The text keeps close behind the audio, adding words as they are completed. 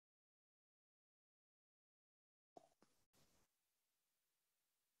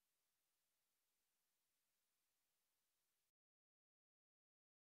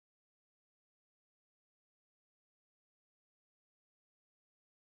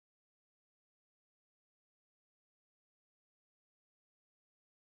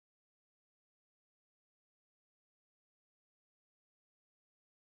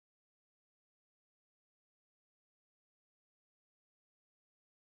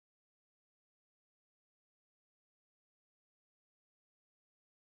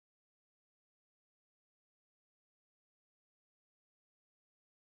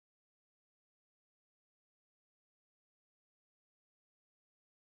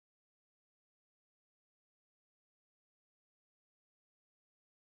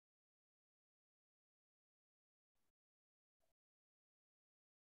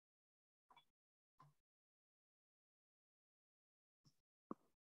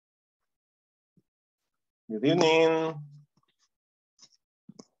Good evening.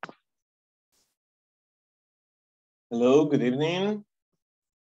 Hello, good evening.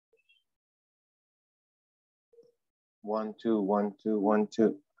 1, 2, 1, 2, 1, 2.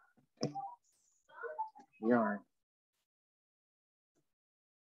 Okay. We are.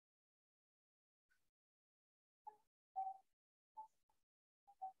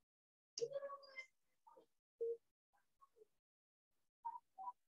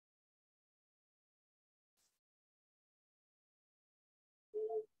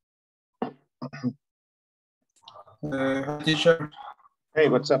 Teacher. Hey,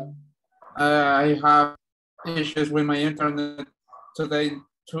 what's up? I have issues with my internet today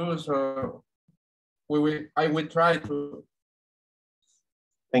too, so I will try to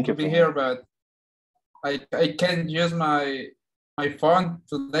Thank you be here, but I can't use my phone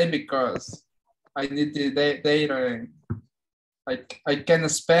today because I need the data. I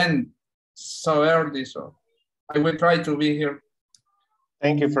can't spend so early, so I will try to be here.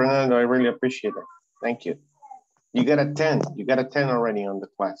 Thank you, Fernando. I really appreciate it. Thank you. You got a 10. You got a 10 already on the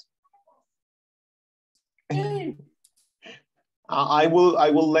class. I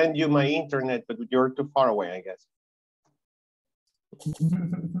will lend you my internet, but you're too far away, I guess.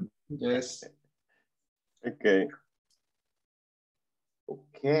 Yes. Okay.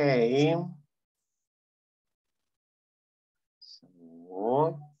 Okay. So,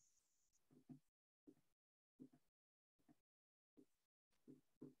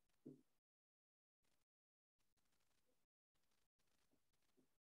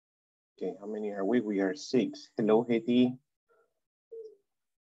 okay, how many are we? We are 6. Hello, Hetty.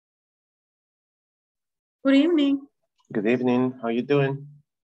 Good evening. Good evening. How you doing?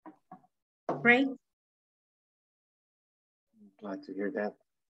 Great. Glad to hear that.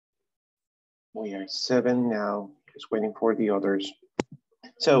 We are 7 now. Just waiting for the others.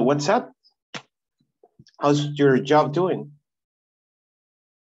 So what's up? How's your job doing?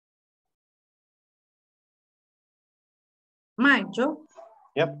 My job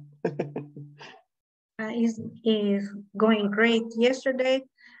Yep. is going great. Yesterday,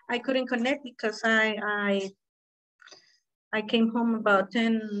 I couldn't connect because I came home about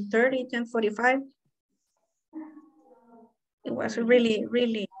 10:30, 10:45. It was a really,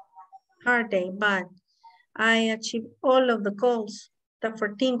 really hard day, but I achieved all of the goals, the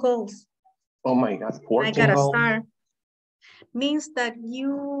 14 goals. Oh my God, 14 I got a goals? star. Means that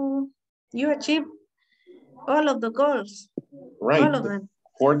you achieve all of the goals. Right. All of them.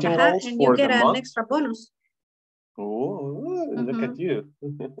 14 goals and for you get the an month? extra bonus. Oh, look at you.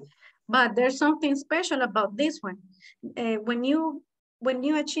 But there's something special about this one. When you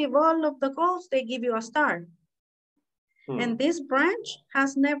achieve all of the goals, they give you a star. And this branch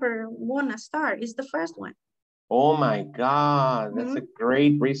has never won a star. It's the first one. Oh my God, that's a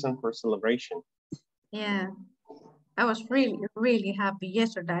great reason for celebration. Yeah, I was really, really happy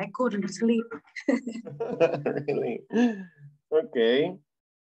yesterday. I couldn't sleep. Really? Okay.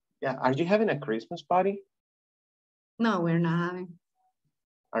 Yeah, are you having a Christmas party? No, we're not having.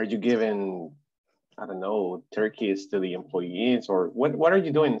 Are you giving, I don't know, turkeys to the employees, or what are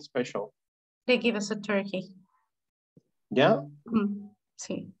you doing special? They give us a turkey. Yeah?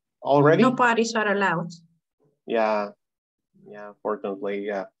 Sí. Already? No parties are allowed. Yeah, fortunately,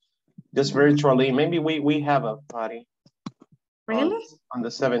 yeah. Just virtually, maybe we have a party. Really? On the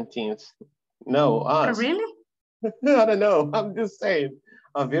 17th. No, us. Oh, really? I don't know, I'm just saying,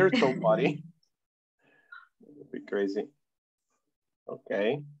 a virtual party. It'd be crazy.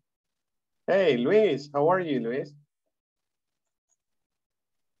 Okay. Hey, Luis, how are you, Luis?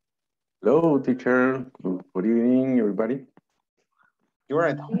 Hello, teacher. Good evening, everybody. You're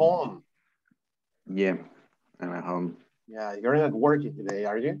at home. Yeah, I'm at home. Yeah, you're not working today,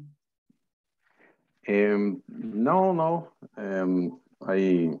 are you? No.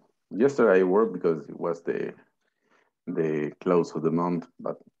 Yesterday I worked because it was the close of the month,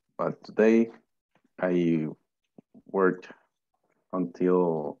 but today I worked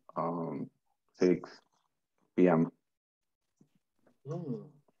until 6 p.m.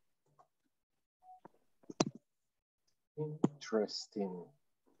 Interesting.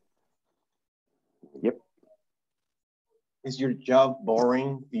 Yep. Is your job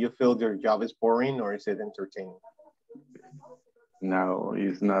boring? Do you feel your job is boring, or is it entertaining? No,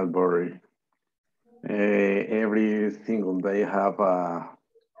 it's not boring. Every single day have a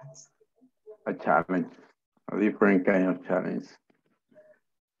challenge, a different kind of challenge.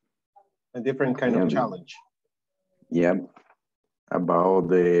 A different kind of challenge. Yeah, about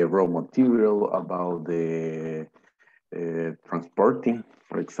the raw material, about the transporting,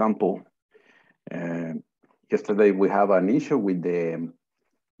 for example. Yesterday we have an issue with the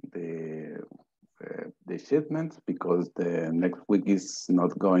shipments because the next week is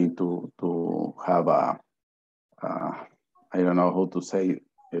not going to have a I don't know how to say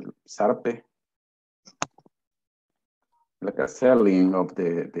el zarpe, like a selling of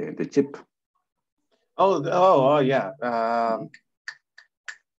the chip. Oh, yeah.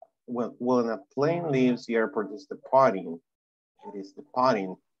 When a plane leaves the airport, it's departing. It is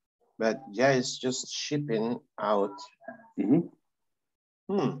departing, but yeah, it's just shipping out.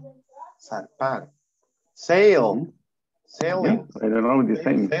 Zarpar. Sail. Sailing. Yeah, I don't know, the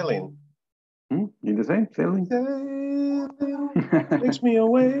same. Sailing. In the same, sailing. Sailing takes me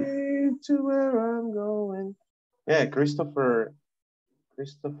away to where I'm going. Yeah, Christopher.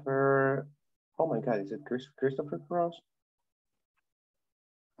 Oh my God, is it Christopher Cross?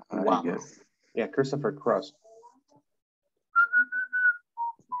 I guess. Yeah, Christopher Cross.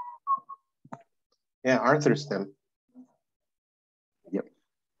 Yeah, Arthur STEM. Yep.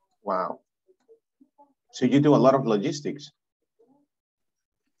 Wow. So you do a lot of logistics.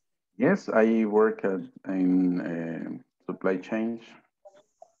 Yes, I work in supply chain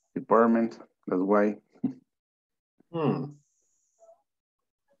department. That's why.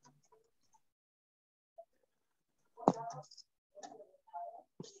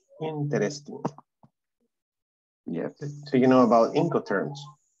 Interesting. Yes. So you know about Incoterms?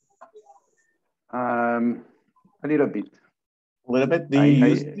 A little bit. A little bit. Do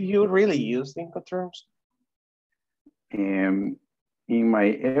you really use Incoterms? In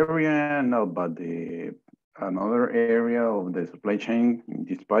my area, no, but another area of the supply chain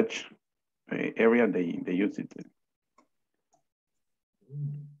dispatch area, they use it.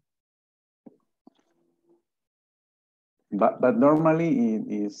 But normally it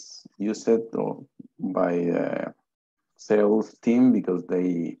is used by sales team because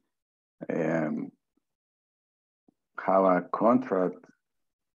they have a contract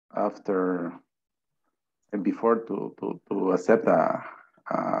after and before to accept a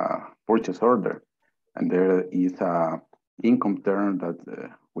purchase order, and there is a income term that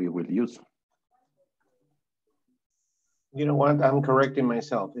we will use. You know what? I'm correcting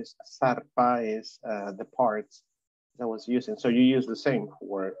myself. It's zarpa is the parts that I was using. So you use the same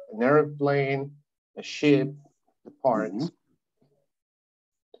for an airplane, a ship, the parts.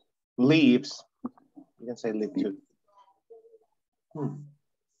 Leaves. You can say leave too.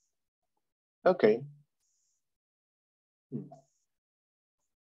 Okay.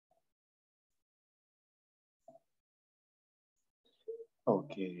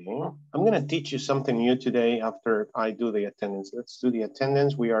 Okay, I'm gonna teach you something new today after I do the attendance. Let's do the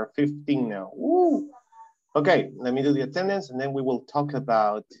attendance. We are 15 now. Woo! Okay, let me do the attendance and then we will talk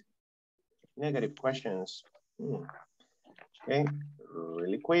about negative questions. Okay,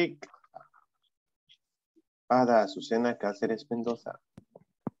 really quick. Ada Azucena Cáceres Mendoza.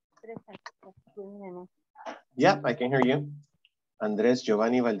 Yep, I can hear you. Andrés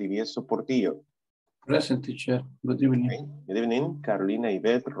Giovanni Valdivieso Portillo. Present, teacher. Good evening. Okay. Good evening. Carolina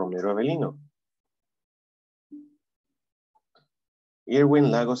Ivette Romero Avelino. Irwin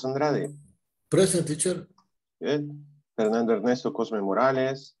Lagos Andrade. Present, teacher. Good. Fernando Ernesto Cosme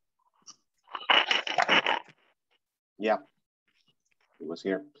Morales. Yeah, he was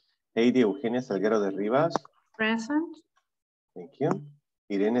here. Heidi Eugenia Salguero de Rivas. Present. Thank you.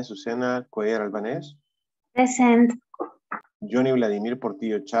 Irene Susana Cuellar Albanés. Present. Johnny Vladimir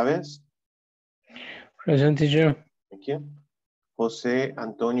Portillo Chávez. Present, teacher. Thank you. José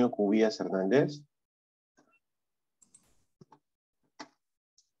Antonio Cubillas Hernández.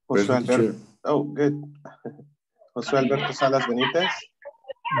 José Present, Alberto. teacher. Oh, good. José Alberto Salas Benítez.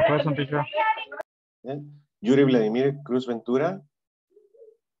 Present, teacher. Yeah. Yuri Vladimir Cruz Ventura.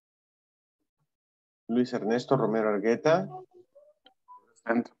 Luis Ernesto Romero Argueta.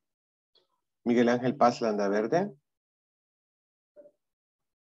 And Miguel Ángel Paz Landaverde.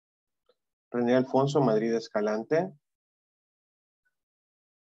 René Alfonso Madrid Escalante.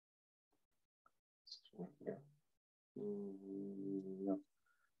 No.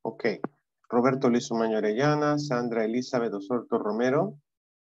 Ok. Roberto Luis Umaño Orellana. Sandra Elizabeth Osorto Romero.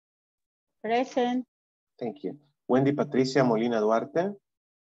 Present. Thank you. Wendy Patricia Molina Duarte.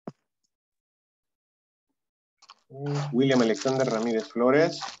 William Alexander Ramírez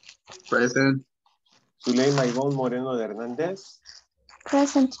Flores. Present. Zuleima Ivonne Moreno de Hernández.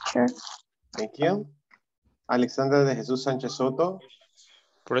 Present, teacher. Thank you. Alexandra de Jesús Sánchez Soto.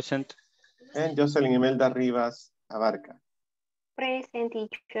 Present. And Jocelyn Imelda Rivas Abarca. Present,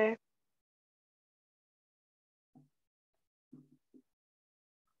 teacher.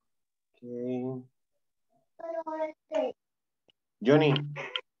 Okay. Johnny,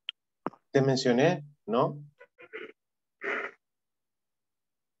 te mencioné, ¿no?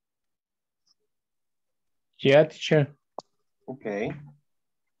 Yeah, teacher. Ok.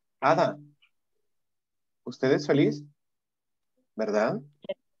 Ada, ¿usted es feliz? ¿Verdad?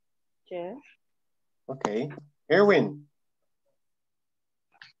 Yes. Ok. Erwin,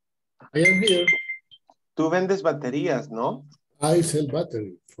 I am here. tú vendes baterías, ¿no? I sell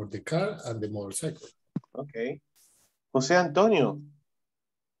battery for the car and the motorcycle. Ok. José Antonio,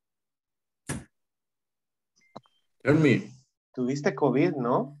 Tell me. tuviste COVID,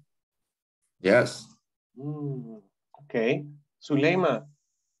 ¿no? Yes. Ok. Zuleima,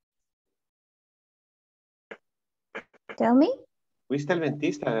 Tell me. fuiste al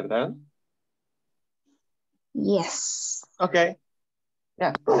dentista, ¿verdad? Yes. Okay.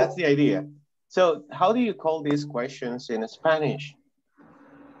 Yeah, that's the idea. So how do you call these questions in Spanish?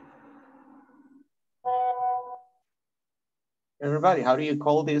 Everybody, how do you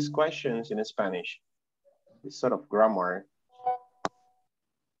call these questions in Spanish? This sort of grammar.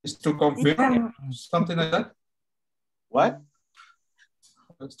 Is to confirm something like that? What?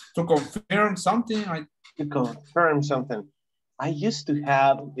 To confirm something. To confirm something. I used to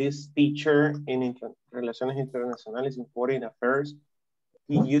have this teacher in Relaciones Internacionales in Foreign Affairs.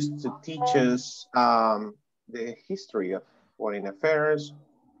 He used to teach us the history of foreign affairs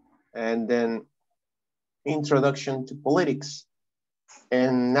and then introduction to politics.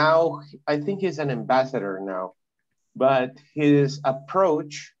 And now I think he's an ambassador now, but his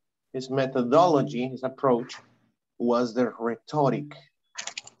approach, his methodology, his approach was the rhetoric.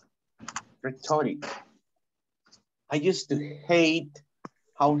 Rhetoric. I used to hate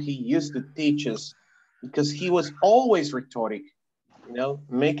how he used to teach us because he was always rhetoric, you know,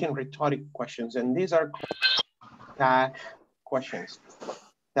 making rhetoric questions. And these are tag questions.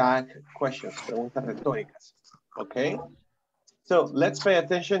 Tag questions, preguntas retóricas. Okay? So let's pay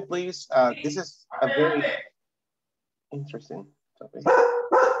attention, please. This is a very interesting topic.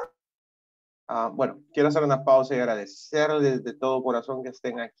 Bueno, quiero hacer una pausa y agradecerles de todo corazón que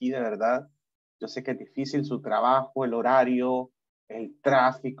estén aquí, de verdad. Yo sé que es difícil su trabajo, el horario, el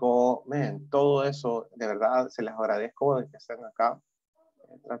tráfico, man, todo eso, de verdad, se les agradezco de que estén acá.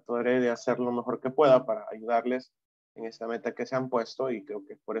 Trataré de hacer lo mejor que pueda para ayudarles en esta meta que se han puesto y creo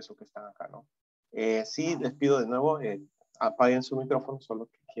que es por eso que están acá, ¿no? Sí, les pido de nuevo, apaguen su micrófono, solo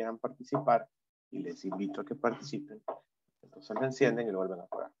que quieran participar y les invito a que participen. Entonces lo encienden y lo vuelven a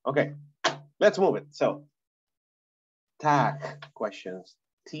apagar. Okay, let's move it. So, tag questions,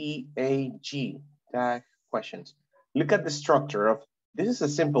 T-A-G, tag questions. Look at the structure of, this is a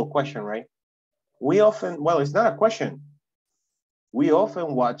simple question, right? We often, well, it's not a question. We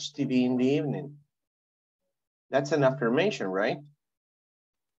often watch TV in the evening. That's an affirmation, right?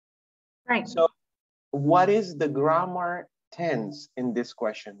 Right. So what is the grammar tense in this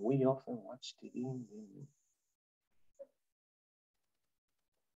question? We often watch TV in the evening.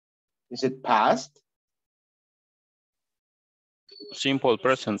 Is it past? Simple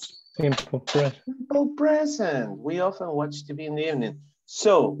present. Simple present. Simple present. We often watch TV in the evening.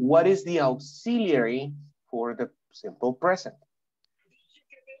 So what is the auxiliary for the simple present?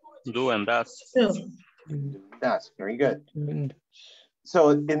 Do and does. That's very good. So,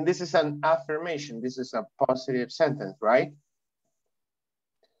 and this is an affirmation. This is a positive sentence, right?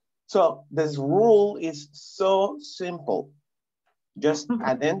 So this rule is so simple. Just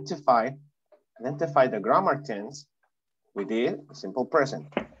identify the grammar tense with the simple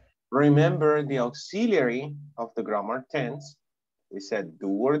present. Remember the auxiliary of the grammar tense. We said do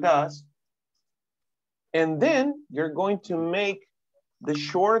or does. And then you're going to make the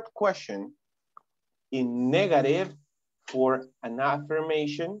short question in negative for an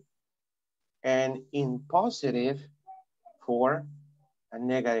affirmation and in positive for a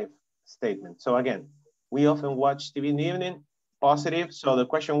negative statement. So again, we often watch TV in the evening, positive. So the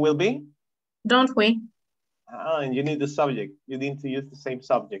question will be? Don't we? And you need the subject. You need to use the same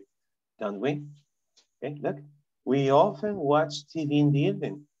subject, don't we? Okay, look. We often watch TV in the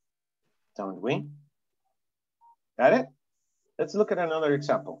evening, don't we? Got it? Let's look at another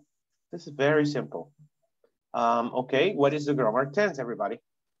example. This is very simple. Okay, what is the grammar tense, everybody?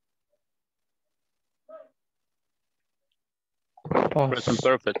 Present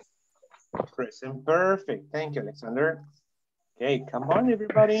perfect. Present perfect. Thank you, Alexander. Okay, come on,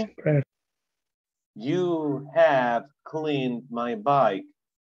 everybody. You have cleaned my bike.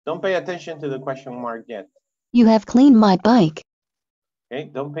 Don't pay attention to the question mark yet. You have cleaned my bike. Okay,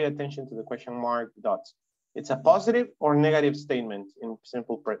 don't pay attention to the question mark dots. It's a positive or negative statement in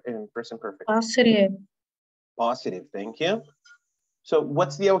present perfect. Positive. Positive, thank you. So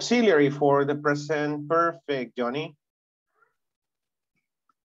what's the auxiliary for the present perfect, Johnny?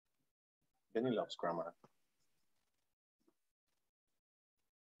 Johnny loves grammar.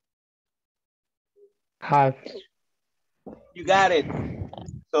 Have. You got it.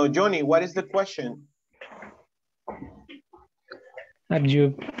 So Johnny, what is the question? Have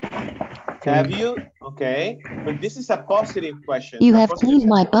you? Have you? Okay. But this is a positive question. You A have positive cleaned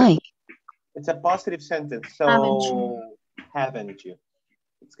my sentence. bike. It's a positive sentence. So haven't you?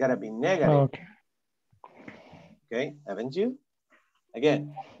 It's gotta be negative. Okay. Okay, haven't you?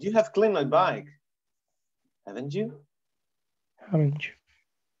 Again, you have cleaned my bike. Haven't you? Haven't you?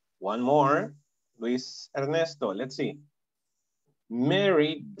 One more. Luis Ernesto, let's see.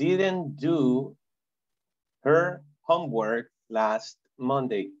 Mary didn't do her homework last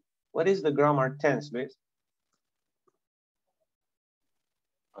Monday. What is the grammar tense, Luis?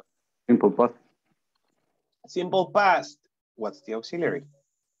 Simple past. Simple past. What's the auxiliary?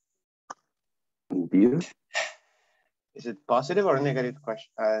 Did. Is it positive or negative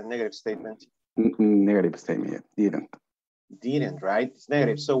question? Negative statement? Negative statement. Didn't. Didn't, right? It's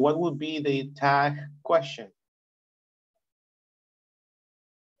negative. So what would be the tag question?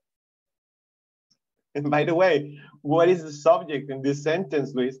 And by the way, what is the subject in this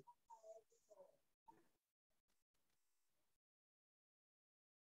sentence, Luis?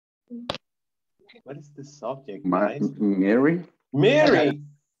 What is the subject, guys? Mary. Mary.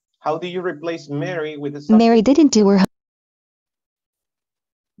 How do you replace Mary with the subject? Mary didn't do her.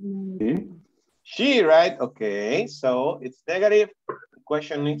 She, right? Okay, so it's negative. The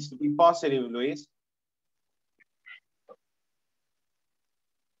question needs to be positive, Luis.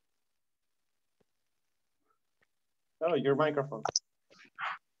 Oh, your microphone.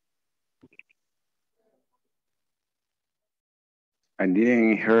 I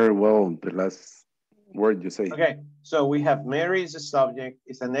didn't hear well the last word you say. Okay, so we have Mary is a subject.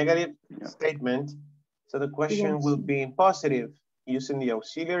 It's a negative statement. So the question will be positive using the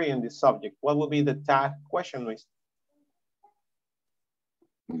auxiliary and the subject. What will be the tag question, Luis?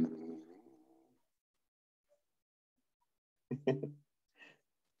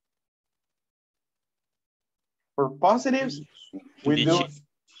 For positives, we do.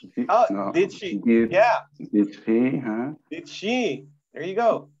 Oh, no. Did she? Yeah. Did she? Huh? Did she? There you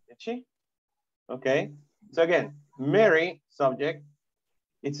go. Did she? Okay. So again, Mary, subject.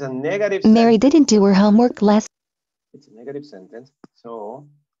 It's a negative Mary sentence. didn't do her homework last. It's a negative sentence. So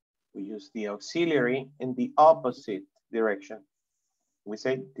we use the auxiliary in the opposite direction. We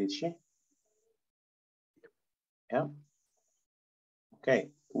say, did she? Yeah. Okay.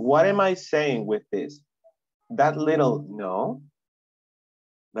 What am I saying with this? That little no.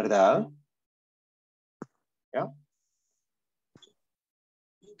 ¿Verdad? Yeah.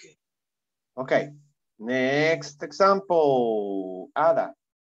 Okay. Next example. Ada.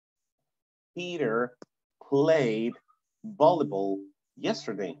 Peter played volleyball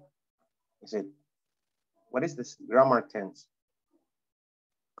yesterday. Is it? What is this grammar tense?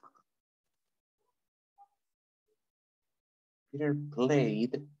 Peter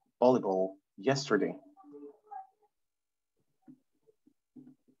played volleyball yesterday.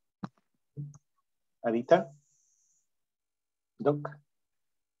 Adita? Doc?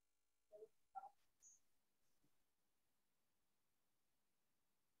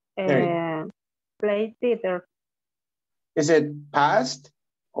 Play Peter. Is it past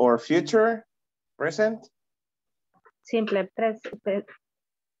or future, present? Simple present.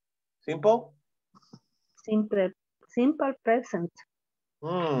 Simple? Simple present.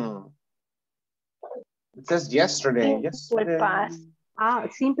 It says yesterday. Simple past.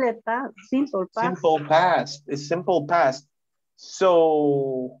 Simple past. Simple past. Simple past. It's simple past.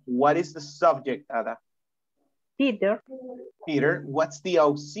 So what is the subject, Ada? Peter. Peter. What's the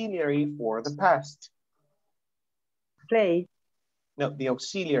auxiliary for the past? Play. No, the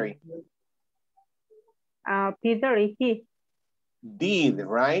auxiliary. Peter is he. Did,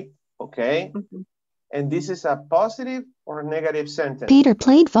 right? Okay. And this is a positive or negative sentence? Peter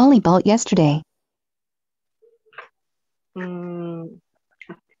played volleyball yesterday.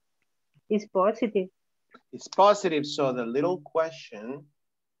 It's positive. It's positive, so the little question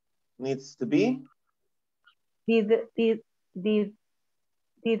needs to be? Didn't he?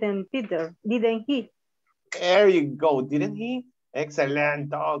 There you go. Didn't he? Excellent,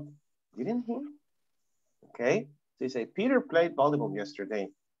 dog. Didn't he? Okay. So you say, Peter played volleyball yesterday.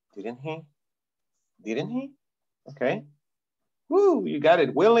 Didn't he? Didn't he? Okay. Woo, you got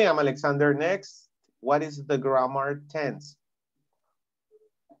it. William Alexander, next. What is the grammar tense?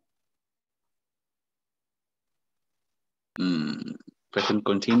 Present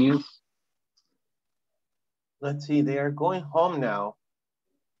continuous. Let's see, they are going home now.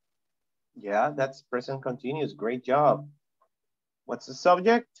 Yeah, that's present continuous. Great job. What's the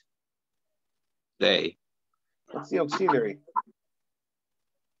subject? They. What's the auxiliary?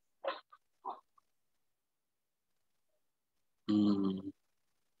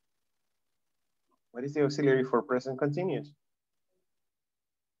 What is the auxiliary for present continuous?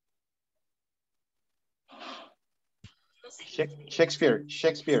 Shakespeare.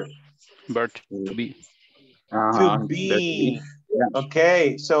 Verb to be. To be. Yeah.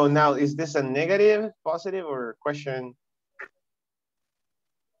 Okay, so now is this a negative, positive, or question?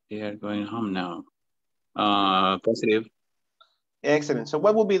 They are going home now. Positive. Excellent. So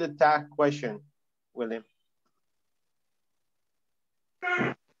what will be the tag question, William?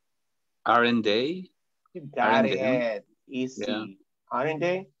 Aren't they? You got it. Easy. Yeah. Aren't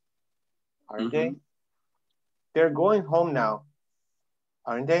they? Aren't they? They're going home now.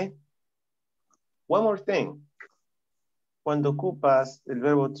 Aren't they? One more thing. Cuando ocupas el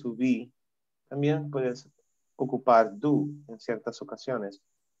verbo to be, también puedes ocupar do en ciertas ocasiones,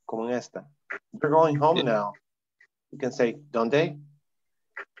 como en esta. They're going home now. You can say, don't they?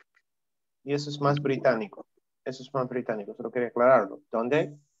 Y eso es más británico. Eso es más británico. Solo quería aclararlo. Don't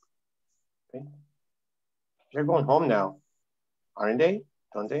they? Okay. They're going home now. Aren't they?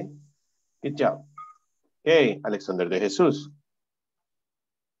 Don't they? Good job. Okay, Alexander de Jesús.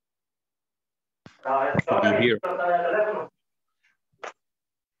 I'm here.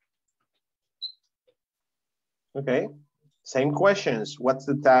 Okay. Same questions. What's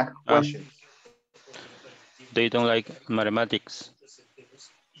the tag question? They don't like mathematics.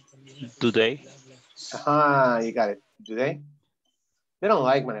 Do they? You got it. Do they? They don't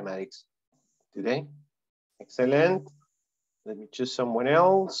like mathematics. Do they? Excellent. Let me choose someone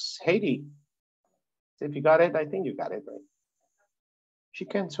else. Haiti. If you got it, I think you got it, right? She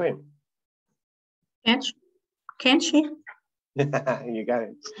can't swim. Can she? You got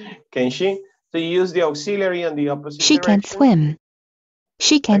it. Can she? So you use the auxiliary on the opposite She direction. can't swim.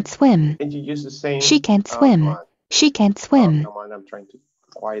 She can't swim. And you use the same. She can't swim. She can't swim. Come on, I'm trying to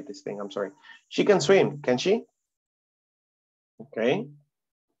quiet this thing. I'm sorry. She can swim, can she? Okay.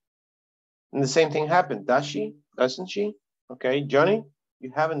 And the same thing happened. Does she? Doesn't she? Okay, Johnny,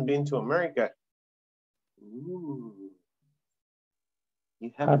 you haven't been to America. Ooh.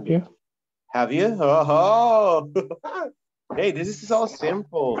 You haven't been. Have you? Oh. Hey, this is all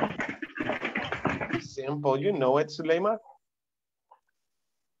simple. Simple. You know it, Suleima?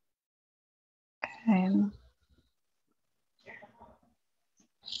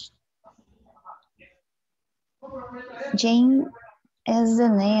 Jane is the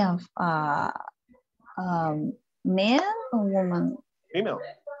name of man or woman? Female.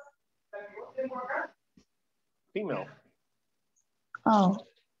 Female. Oh.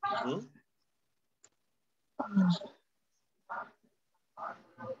 Hmm?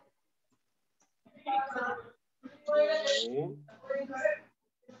 Okay.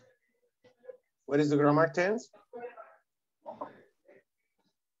 What is the grammar tense?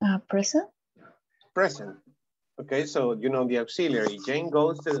 Present. Present. Okay, so you know the auxiliary. Jane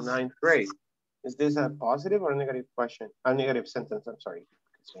goes to the 9th grade. Is this a positive or a negative question? A negative sentence, I'm sorry.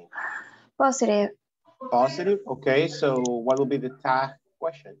 Positive. Positive, okay, so what will be the tag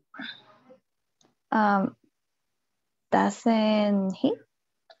question? Doesn't he?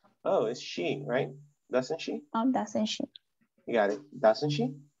 Oh, it's she, right? Doesn't she? Oh, doesn't she? You got it. Doesn't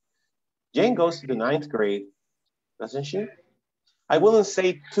she? Jane goes to the 9th grade. Doesn't she? I wouldn't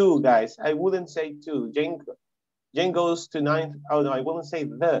say two, guys. I wouldn't say two. Jane goes to 9th. Oh, no, I wouldn't say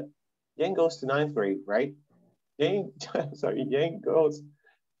the. Jane goes to 9th grade, right? Jane goes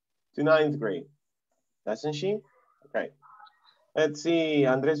to 9th grade. Doesn't she? Okay. Let's see.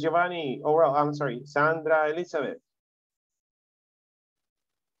 Andres Giovanni. Oh, well, I'm sorry. Sandra Elizabeth.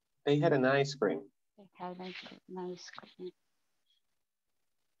 They had an ice cream. They had an ice cream.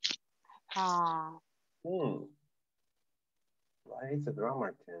 Why is the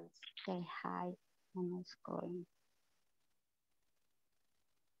grammar tense? They had an ice cream.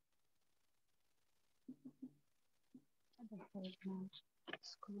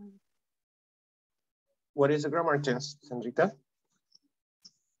 What is the grammar tense, Sandrita?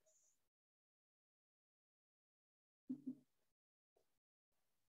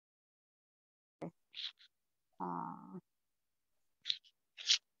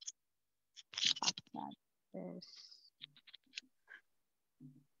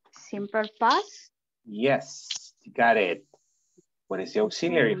 Simple past? Yes, you got it. What is the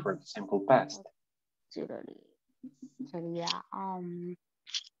auxiliary for the simple past? Auxiliary. Sería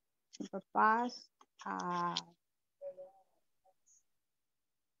simple past.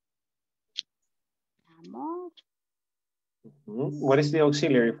 What is the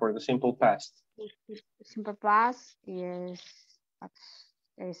auxiliary for the simple past? Simple past is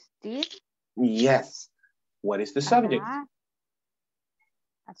did. Yes. What is the subject?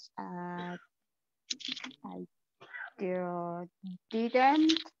 didn't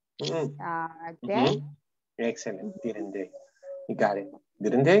they? Excellent. Didn't they? You got it.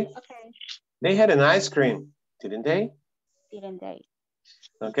 Didn't they? Okay. They had an ice cream. Didn't they? Didn't they?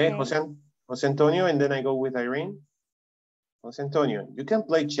 Okay, Jose Antonio, and then I go with Irene. Jose Antonio, you can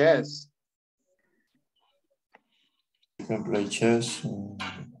play chess. You can play chess.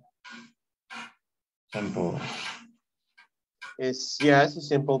 Simple. Yes, a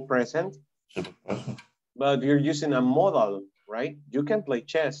simple present. Simple present. But you're using a modal, right? You can play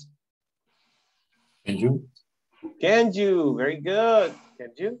chess. Can you? Can you? Very good.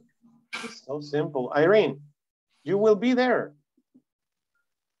 Can you? It's so simple. Irene, you will be there.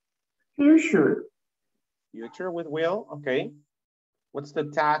 Future. Future with will. Okay. What's the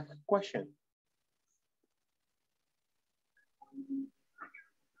tag question?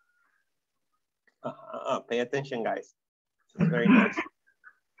 Pay attention, guys. It's very nice.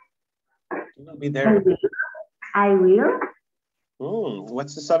 You will be there. I will.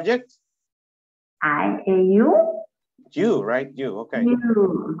 What's the subject? You. You, right? You, okay.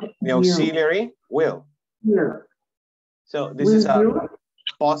 You. The auxiliary, will. You. So this is a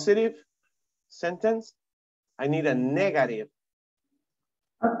positive sentence. I need a negative.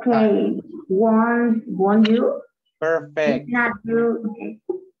 Okay. Won't you? Perfect. It's not you. Okay.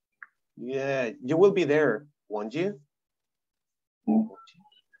 Yeah, you will be there, won't you? And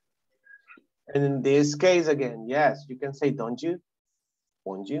in this case again, yes, you can say, don't you?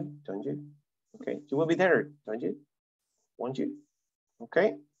 Won't you? Don't you? Okay, you will be there, don't you? Won't you?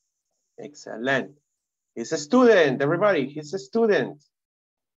 Okay, excellent. He's a student, everybody, he's a student.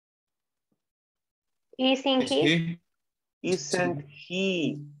 Isn't he? Isn't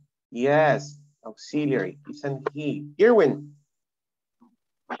he? Yes, auxiliary, isn't he? Irwin.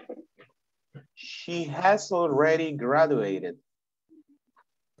 She has already graduated.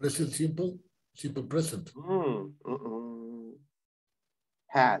 Present simple, simple present.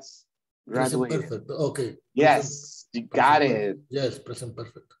 Has graduated. Present perfect. Okay. Yes, you got it. Yes, present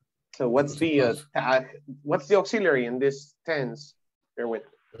perfect. So what's the auxiliary in this tense? Irwin.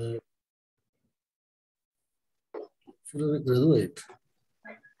 Should graduate.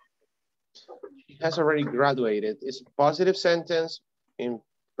 She has already graduated. It's a positive sentence in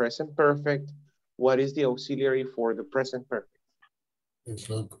present perfect. What is the auxiliary for the present perfect? It's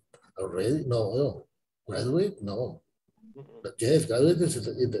not already? No. Graduate? No. But yes, graduate is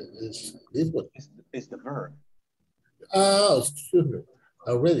this one. It's the verb. Oh, excuse me.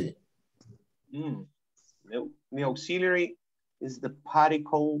 Already. The auxiliary is the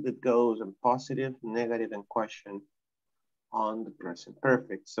particle that goes in positive, negative, and question on the present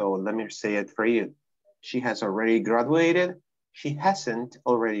perfect. So let me say it for you. She has already graduated. She hasn't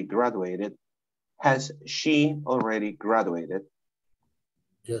already graduated. Has she already graduated?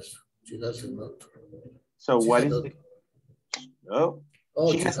 Yes, she has not. So she what is not. it? No,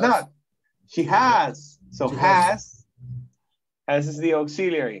 oh, she has not. She has. So she has is the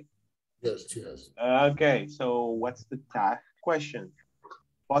auxiliary. Yes, she has. Okay, so what's the tag question?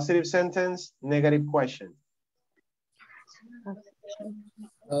 Positive sentence, negative question.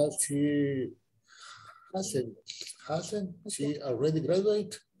 She hasn't she already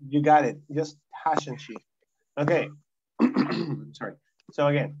graduated? You got it. Just hasn't she? Okay. Sorry. So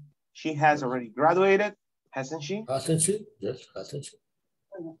again, she has already graduated, hasn't she? Hasn't she? Yes, hasn't she?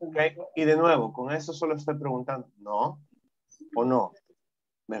 Okay. Y de nuevo, con eso solo estoy preguntando, ¿no? ¿O no?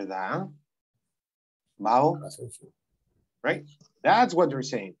 ¿Verdad? ¿Vao? Right? That's what you're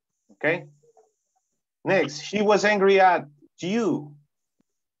saying. Okay. Next, she was angry at you.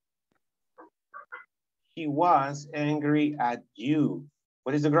 He was angry at you.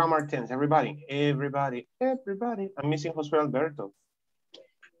 What is the grammar tense? Everybody. Everybody. I'm missing Jose Alberto.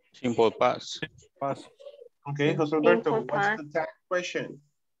 Simple past. Okay, Jose Alberto, what's the tag question?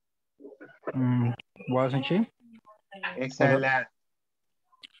 Wasn't she? Excellent.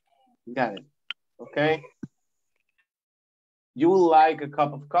 Got it. Okay. You would like a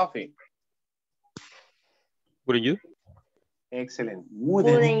cup of coffee. Wouldn't you? Excellent.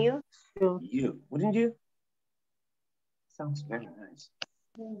 Wouldn't you? Wouldn't you? Sounds very nice.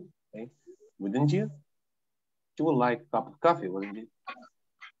 Okay. Wouldn't you? You would like a cup of coffee, wouldn't you?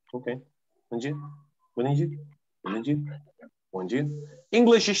 Okay. Wouldn't you? Wouldn't you? Wouldn't you? Wouldn't you?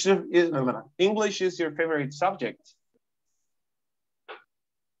 English is your favorite subject.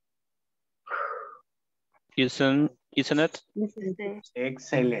 Isn't it?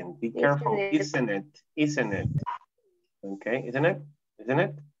 Excellent. Be careful. Isn't it? Okay. Isn't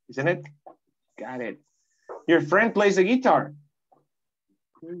it? Got it. Your friend plays the guitar.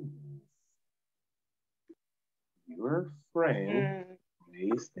 Your friend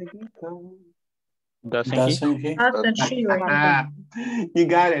plays the guitar. Doesn't he? Doesn't she? You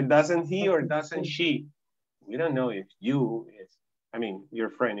got it. Doesn't he or doesn't she? We don't know if you is, I mean, your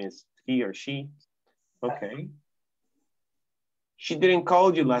friend is he or she. Okay. She didn't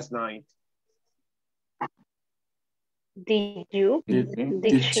call you last night. Did you? Did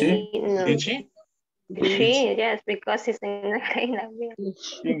she? No. Did she? Did she? Yes, because it's in a kind of way.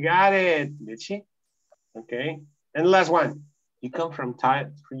 You got it. Did she? Okay. And last one. You come from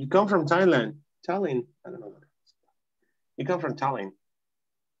Thailand. Tallinn. I don't know what it is. You come from Tallinn.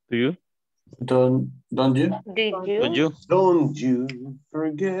 Do you? Don't you? Did you? Don't you? Don't you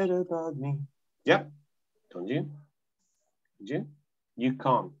forget about me. Yep. Don't you? Did you? You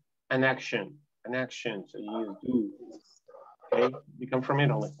come. An action. An action. So you do. Okay. You come from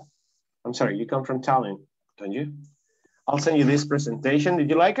Italy. I'm sorry. You come from Tallinn. Don't you? I'll send you this presentation. Did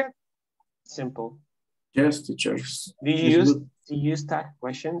you like it? Simple. Yes, teachers. Do you use tag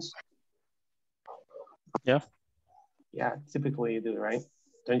questions? Yeah. Yeah, typically you do, right?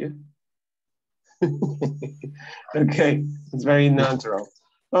 Don't you? Okay, it's very natural.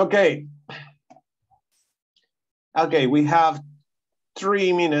 Okay. Okay, we have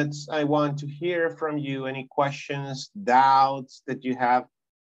 3 minutes. I want to hear from you any questions, doubts that you have.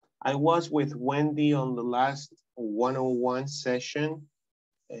 I was with Wendy on the last 101 session,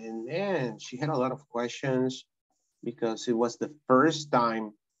 and man, she had a lot of questions because it was the first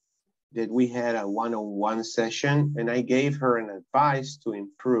time that we had a 101 session, and I gave her an advice to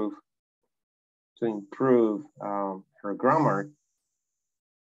improve her grammar,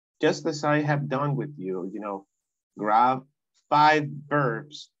 just as I have done with you. You know, grab 5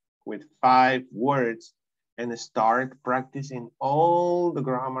 verbs with 5 words and start practicing all the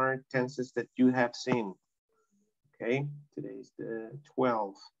grammar tenses that you have seen. Okay, today's the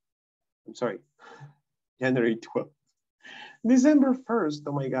 12th. I'm sorry, January 12th. December 1st,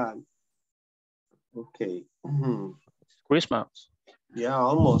 oh my God. Okay. Christmas. Yeah,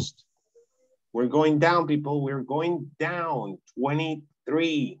 almost. We're going down, people. We're going down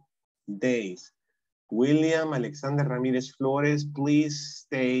 23 days. William Alexander Ramirez Flores, please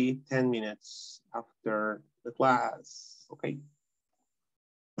stay 10 minutes after the class. Okay.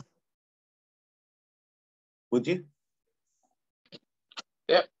 Would you?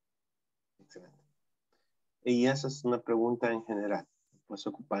 Yep. Excelente. Y esa es una pregunta en general. Puedes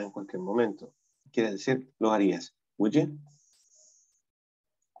ocupar en cualquier momento. Quiere decir, lo harías. Would you?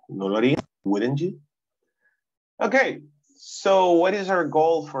 No lo haría? Wouldn't you? Okay. So what is our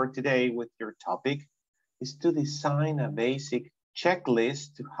goal for today with your topic? Is to design a basic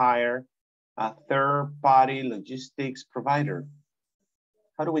checklist to hire a third-party logistics provider.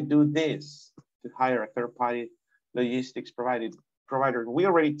 How do we do this to hire a third-party logistics provider? We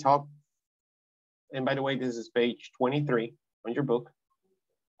already talked, and by the way, this is page 23 on your book.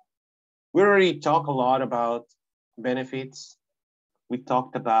 We already talked a lot about benefits. We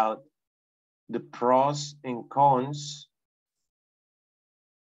talked about the pros and cons.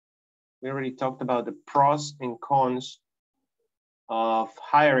 We already talked about the pros and cons of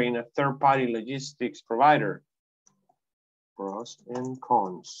hiring a third-party logistics provider. Pros and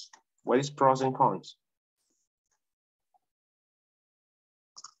cons. What is pros and cons?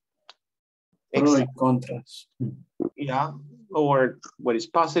 Pros and contras. Yeah, or what is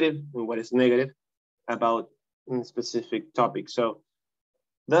positive and what is negative about a specific topic. So,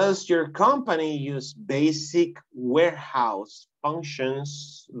 does your company use basic warehouse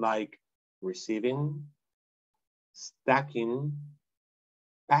functions like receiving, stacking,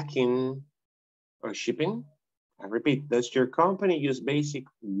 packing, or shipping? I repeat, does your company use basic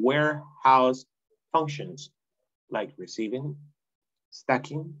warehouse functions like receiving,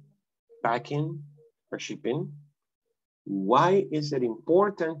 stacking, packing, or shipping? Why is it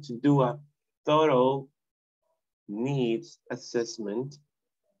important to do a thorough needs assessment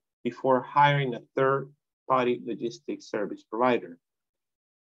before hiring a third-party logistics service provider?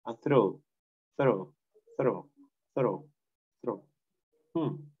 A thorough.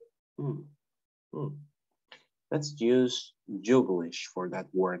 Let's use Juglish for that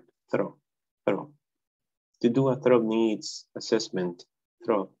word, thorough. To do a thorough needs assessment,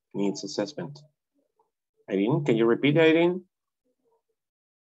 Irene, can you repeat, Irene?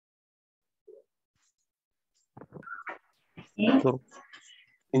 Can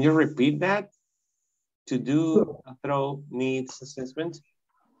you repeat that? To do a thorough needs assessment?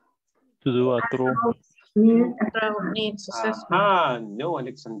 To do a thorough needs assessment. No,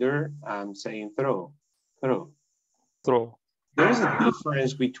 Alexander, I'm saying thorough. thorough. There's a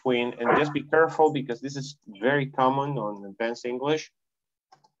difference between, and just be careful because this is very common on advanced English.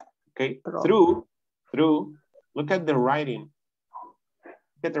 Okay, through, look at the writing.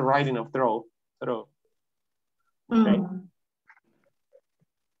 Look at the writing of thorough. Okay.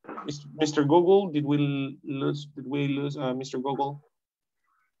 Mr. Google, did we lose Mr. Google?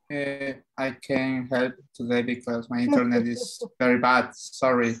 I can't help today because my internet is very bad.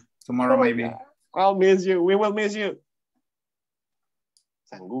 Sorry, tomorrow maybe. I'll miss you. We will miss you.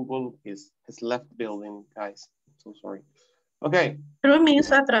 And Google has left building, guys. I'm so sorry. Okay. Through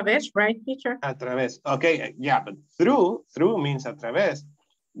means a través, right, teacher? A través. Okay, yeah, but through means a través.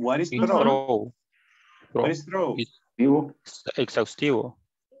 What is through? Throw. What is through? Exhaustivo.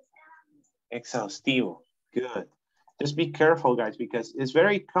 Exhaustivo. Good. Just be careful, guys, because it's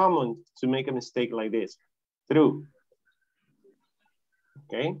very common to make a mistake like this. Through.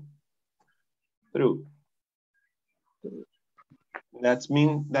 Okay. Through. That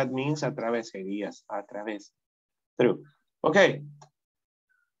means a través, querías, a través. Through. Okay.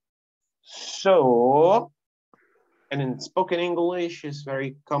 So, and in spoken English, it's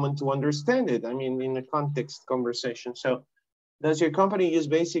very common to understand it. I mean, in a context conversation. So, does your company use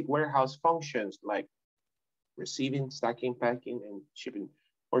basic warehouse functions like receiving, stacking, packing, and shipping?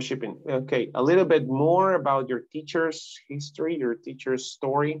 Okay, a little bit more about your teacher's history, your teacher's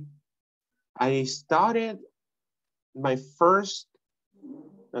story. I started my first,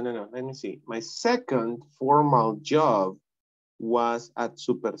 let me see. My second formal job was at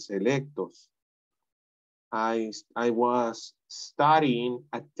Super Selectos. I was studying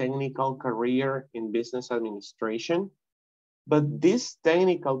a technical career in business administration, but this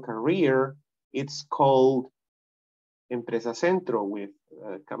technical career, it's called Empresa Centro with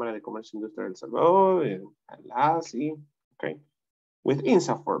Cámara de Comercio Industrial del Salvador, and LASI, okay, with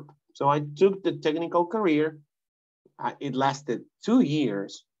INSAFORP. So I took the technical career. It lasted 2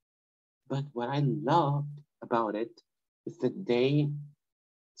 years, but what I loved about it is that they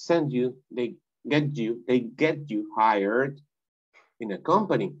send you, they get you hired in a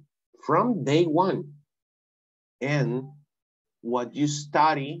company from day one. And what you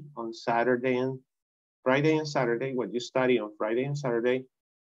study on Saturday and Friday and Saturday, what you study on Friday and Saturday,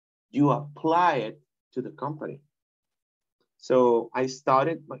 you apply it to the company. So I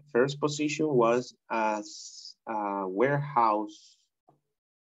started, my first position was as a warehouse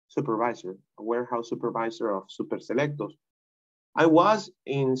supervisor of Super Selectos. I was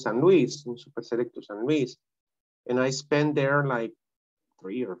in San Luis, in Super Selectos San Luis, and I spent there like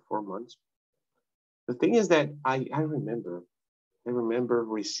 3 or 4 months. The thing is that I remember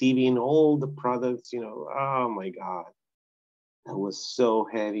receiving all the products, you know, oh my God. That was so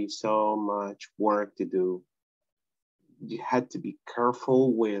heavy, so much work to do. You had to be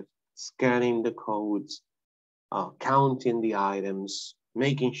careful with scanning the codes, counting the items,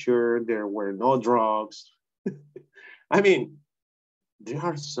 making sure there were no drugs. I mean, there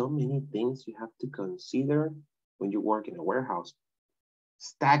are so many things you have to consider when you work in a warehouse.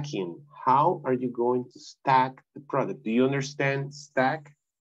 Stacking, how are you going to stack the product? Do you understand stack?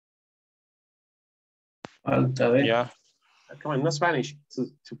 Yeah. Come on, no Spanish.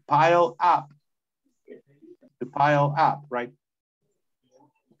 To pile up. To pile up, right?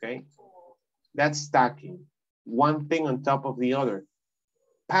 Okay. That's stacking. One thing on top of the other.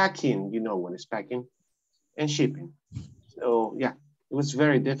 Packing, you know what is packing. And shipping. So yeah, it was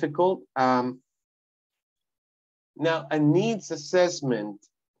very difficult. Now, a needs assessment,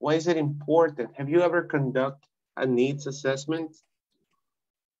 why is it important? Have you ever conducted a needs assessment?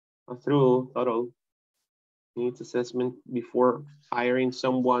 Through thorough needs assessment before hiring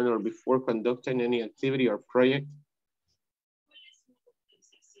someone or before conducting any activity or project?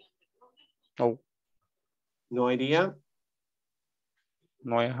 No. No idea?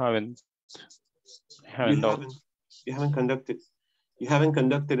 No, I haven't. You haven't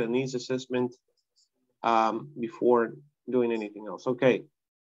conducted a needs assessment before doing anything else. Okay.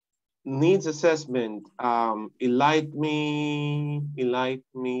 Needs assessment. Elite me,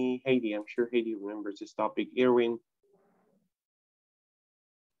 Heidi. I'm sure Heidi remembers this topic. Irwin.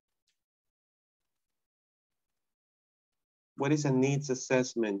 What is a needs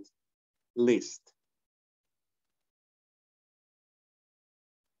assessment list?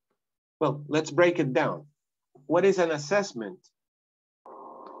 Well, let's break it down. What is an assessment?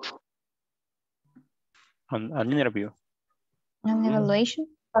 An interview. An evaluation.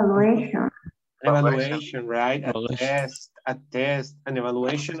 An evaluation, right? A test, an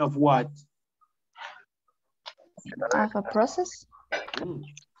evaluation of what? Of a process. An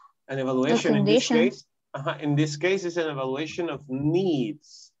evaluation in this case. In this case, it's an evaluation of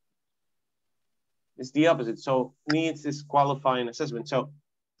needs. It's the opposite. So needs is qualifying assessment. So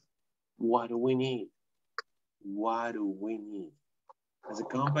what do we need? What do we need? As a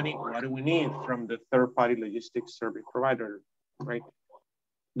company, what do we need from the third-party logistics service provider, right?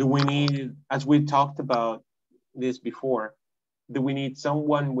 Do we need, as we talked about this before. Do we need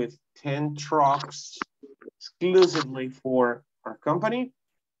someone with 10 trucks exclusively for our company,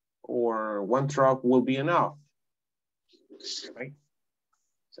 or one truck will be enough, right?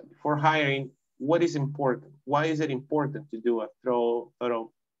 So before hiring, what is important? Why is it important to do a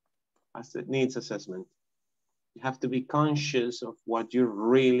thorough asset needs assessment? You have to be conscious of what you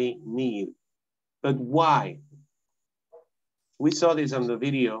really need. But why? We saw this on the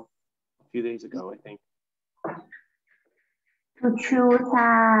video a few days ago, I think. To choose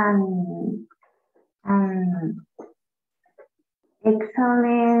an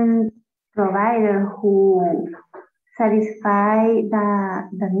excellent provider who satisfy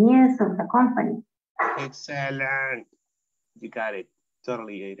the needs of the company. Excellent. You got it.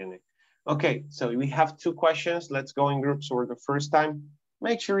 Totally, Aiden. Okay, so we have 2 questions. Let's go in groups for the first time.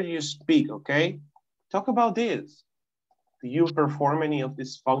 Make sure you speak, okay? Talk about this. Do you perform any of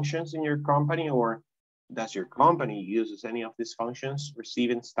these functions in your company, or does your company use any of these functions?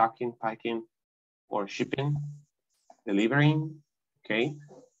 Receiving, stocking, packing, or shipping, delivering, okay?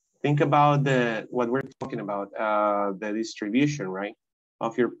 Think about what we're talking about, the distribution, right,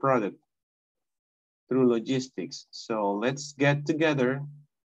 of your product through logistics. So let's get together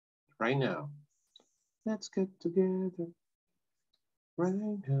right now. Let's get together right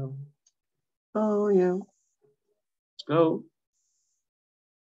now. Oh, yeah. Let's go.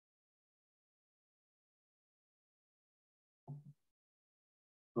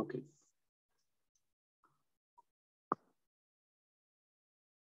 Okay.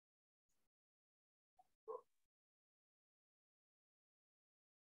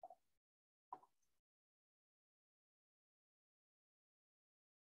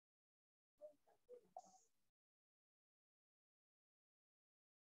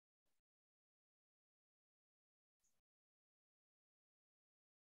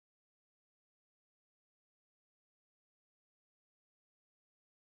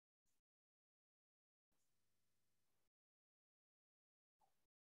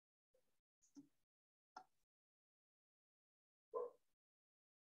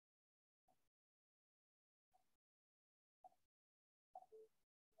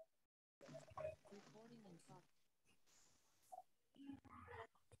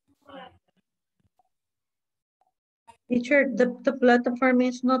 Teacher, the platform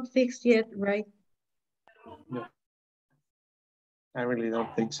is not fixed yet, right? No, I really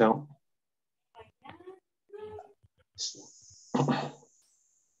don't think so.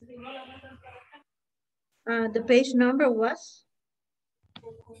 The page number was?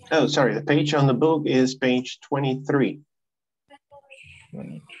 Oh, sorry. The page on the book is page 23.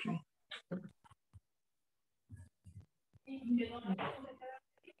 23.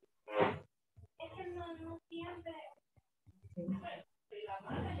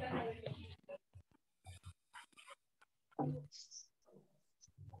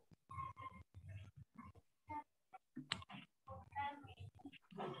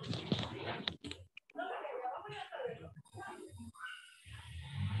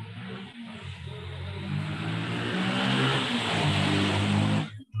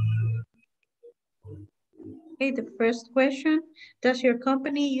 Okay, the first question, does your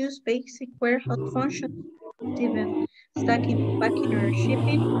company use basic warehouse functions, even stacking, packing, or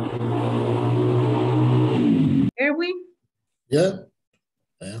shipping? Erwin? Yeah,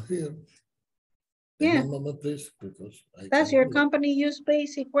 I am here. Yeah. One moment, please, because Does your company use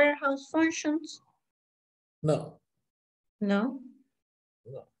basic warehouse functions? No. No?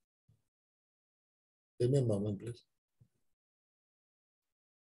 No. Give me a moment, please.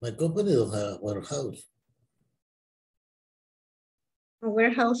 My company don't have a warehouse.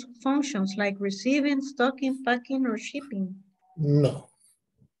 Warehouse functions like receiving, stocking, packing, or shipping? No.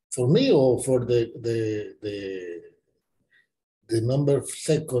 For me or for the number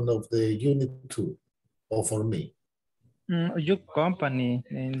second of the unit 2, or for me? Your company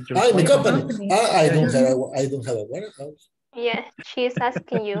and your my company. I don't have a warehouse. Yes, she's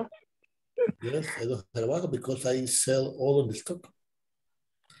asking you. Yes, I don't have a warehouse because I sell all of the stock.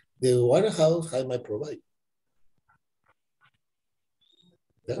 The warehouse I might provide.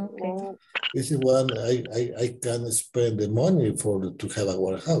 Yeah. Okay. This is one I can spend the money to have a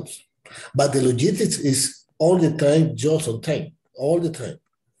warehouse. But the logistics is all the time, just on time, all the time.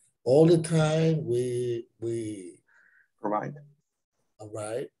 All the time we provide. All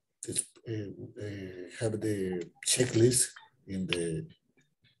right. Have the checklist in the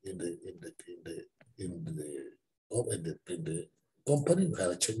company. We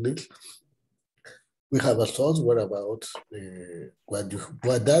have a checklist. We have a software about what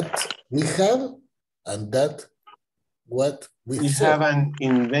that we have and that what we you sell. have an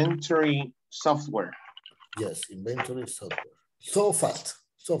inventory software. Yes, inventory software. So fast,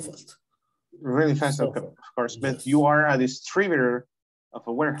 so fast. Really fast, So of fast. course, but Yes. you are a distributor of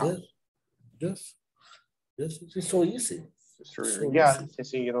a warehouse. Yes, yes, it's so easy. Distributor. So Yeah, easy. you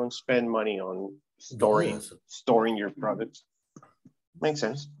see, you don't spend money on storing Yes. storing your products. Makes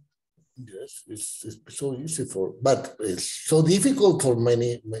sense. Yes, it's so easy for, but it's so difficult for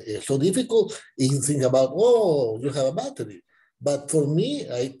many, so difficult if you think about, oh, you have a battery. But for me,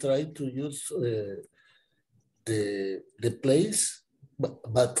 I try to use the place,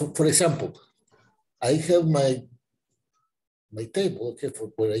 but for example, I have my table, okay, for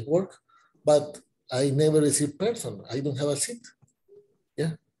where I work, but I never receive person. I don't have a seat.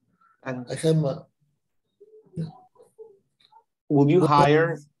 Yeah, And I have my. Would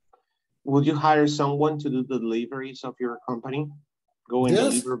you hire someone to do the deliveries of your company? Go and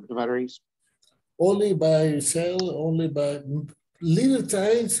Yes. deliver the batteries? Only by sell, only by little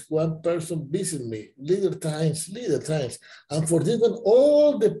times one person visit me, little times. And for this one,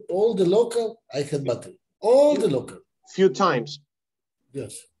 all the local, I have battery. All the local. Few times.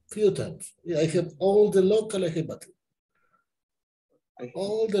 Yes, few times. Yeah, I have all the local, I have battery.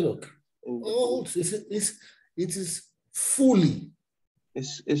 All the local. All it is fully.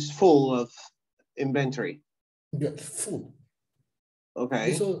 It's full of inventory. Yeah, full.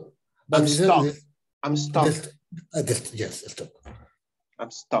 Okay. So, I'm stuck. I'm stuck. Yes, stop.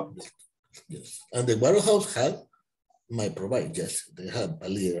 I'm stuck. Yes, and the warehouse had my provide. Yes, they have a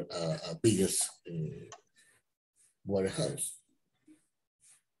little, a biggest warehouse.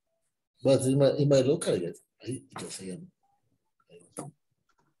 But in my local, yes,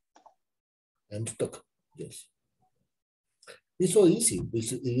 I'm stuck. Yes, it's so easy.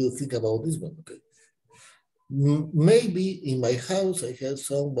 If you think about this one, okay. Maybe in my house I have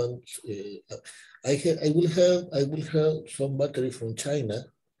someone. I will have some battery from China,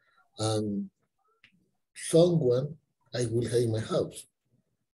 and someone I will have in my house.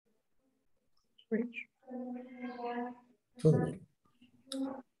 Someone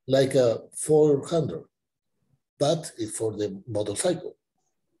like a 400, but it's for the motorcycle,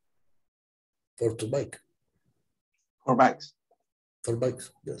 for to bike. For bikes. For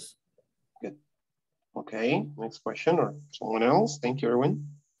bikes, yes. Good. Okay, next question or someone else. Thank you, Erwin.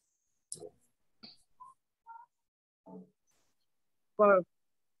 For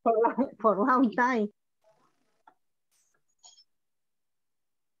a long time.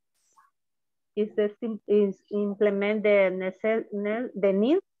 Is implement the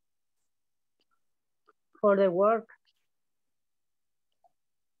need for the work.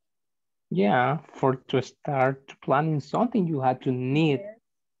 Yeah, to start planning something, you have to need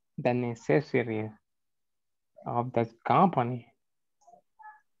the necessity of that company.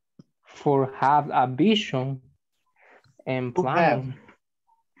 For have a vision and plan,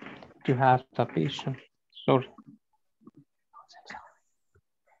 to have a vision. Sorry.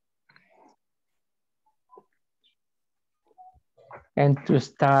 And to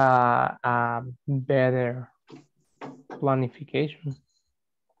start a better planification.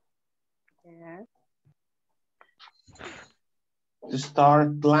 Yes. To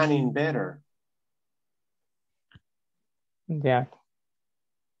start planning better. Yeah.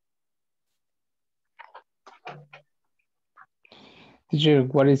 Teacher,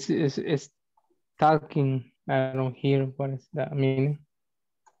 what is talking? I don't hear what is that meaning.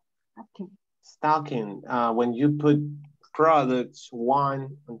 Stocking, when you put products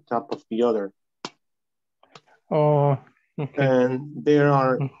one on top of the other. Oh, okay. And there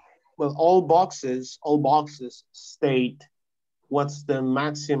are, well, all boxes state what's the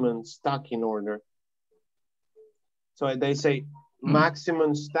maximum stacking order. So they say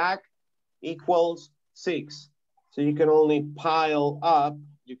maximum stack equals 6. So you can only pile up,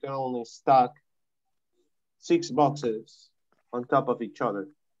 you can only stack 6 boxes on top of each other.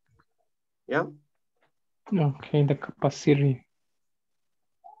 Yeah? Okay, the capacity.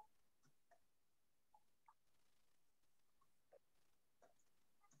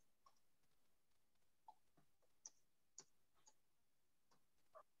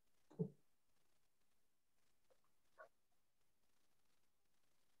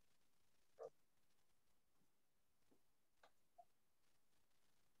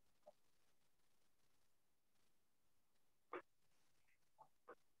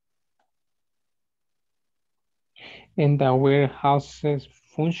 And the warehouses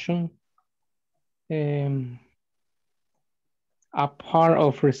function a part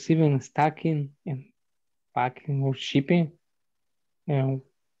of receiving, stacking, and packing or shipping. And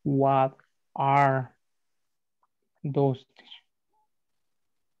what are those?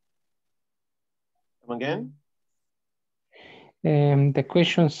 Come again? The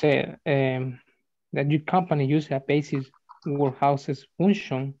question said, that your company uses a basic warehouses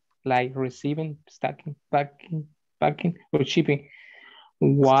function like receiving, stacking, packing, or shipping.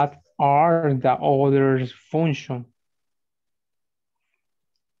 What are the other functions?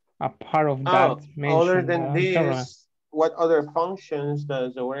 A part of that other mentioned than this, what other functions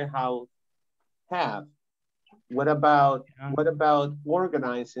does a warehouse have? What about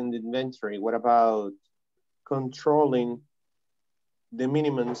organizing the inventory? What about controlling the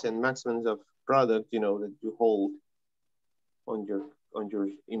minimums and maximums of product, you know, that you hold on your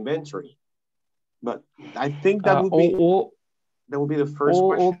inventory? But I think that would be that would be the first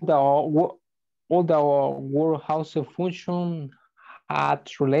question. All the warehouse function had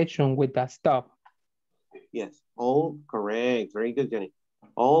relation with that stuff. Yes, all correct. Very good, Jenny.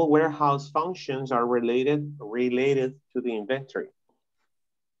 All warehouse functions are related to the inventory.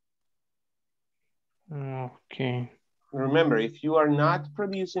 Okay. Remember, if you are not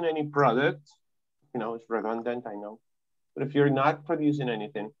producing any product, you know, it's redundant, I know, but if you're not producing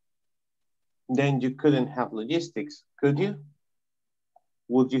anything, then you couldn't have logistics, could you?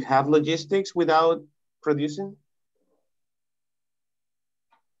 Would you have logistics without producing?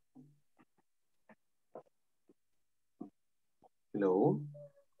 Hello?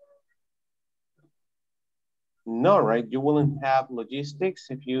 No, right? You wouldn't have logistics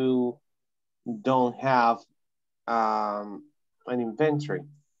if you don't have an inventory.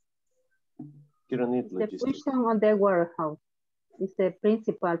 You don't need logistics. The function of the warehouse is the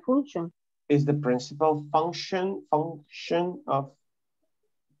principal function. Is the principal function of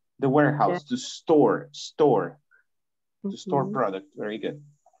the warehouse, to store product. Very good.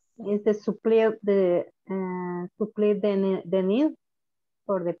 Is the supply the need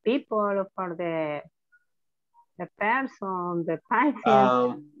for the people or for the person, the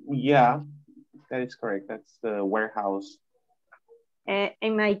patient. Yeah, that is correct. That's the warehouse.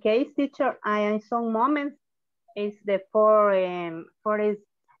 In my case, teacher, in some moments is the for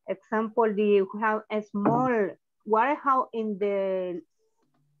example, you have a small warehouse in the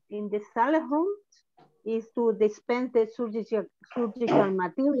salad room is to dispense the surgical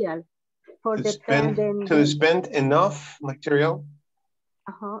material for to spend enough material.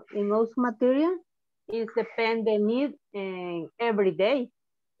 Enough material is depend the need every day.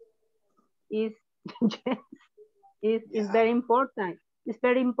 Is is very important. It's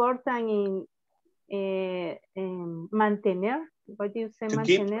very important in maintainer. What do you say? To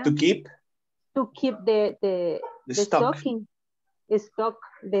keep the stock. The stock.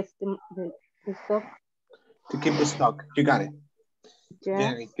 To keep the stock. You got it. Yeah.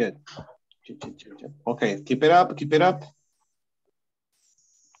 Very good. Okay, keep it up. Keep it up.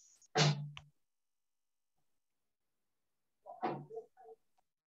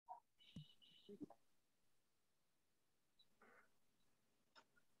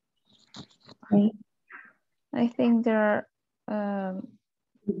 I think there are,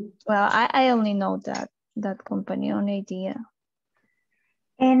 well, I only know that company on idea.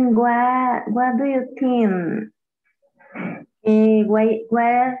 And what do you think?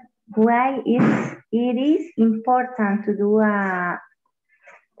 Why it is important to do a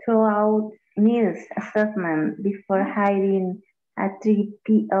throughout needs assessment before hiring a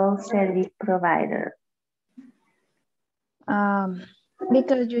 3PL service provider?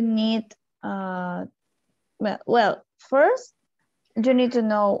 Because you need, well, first you need to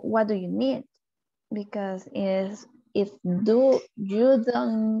know what do you need, because if you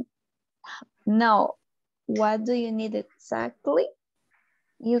don't know what do you need exactly,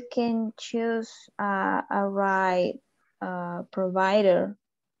 you can choose a right provider.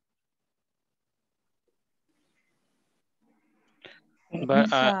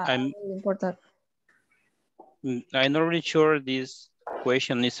 But I'm really important. I'm not really sure this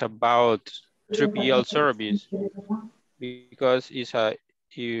question is about 3PL service, because it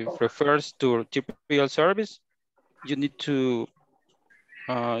refers to 3PL service. You need to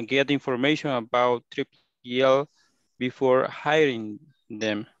get information about 3PL before hiring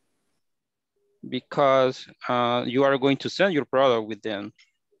them, because you are going to send your product with them,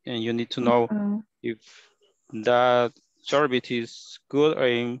 and you need to know if that service is good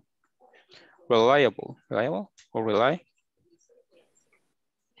and reliable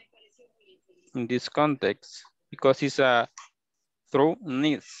in this context, because it's a through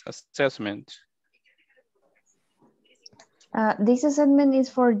needs assessment. This assessment is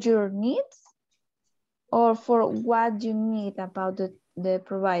for your needs or for what you need about the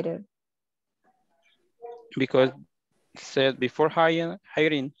provider? Because said before hiring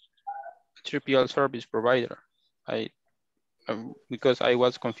a 3PL service provider, because I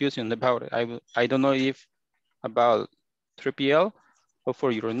was confusing about it. I don't know if about 3PL or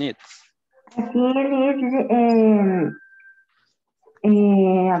for your needs. I think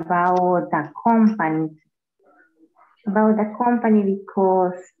it's about the company. About the company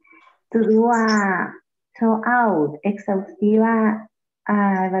because to do a thorough, exhaustiva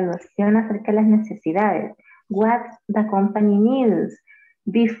evaluación acerca de las necesidades. What the company needs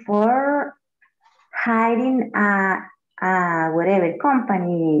before hiring a whatever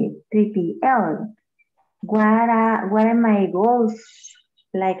company, 3PL. What are my goals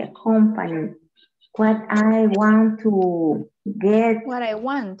like a company? What I want to get. What I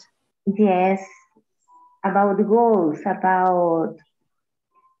want. Yes. About the goals, about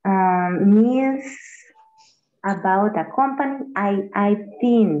needs, about a company, I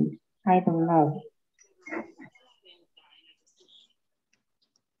think, I don't know.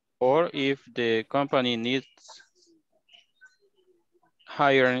 Or if the company needs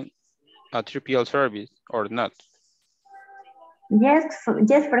hiring a 3PL service or not. Yes, for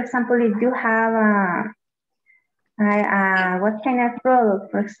example, if you have what kind of product,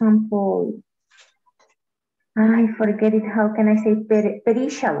 for example, I forget it, how can I say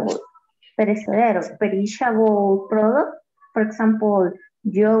perishable product, for example,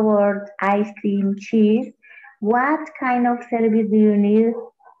 yogurt, ice cream, cheese. What kind of service do you need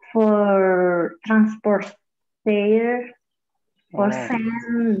for transport there or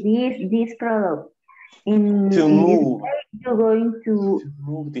send this product? To move. You're going to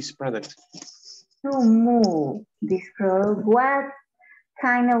move this product. To move this product. What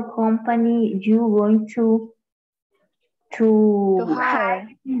kind of company you going to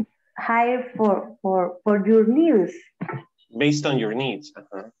hire for your needs? Based on your needs.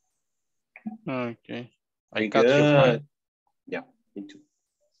 Okay. I got your point. Yeah, me too.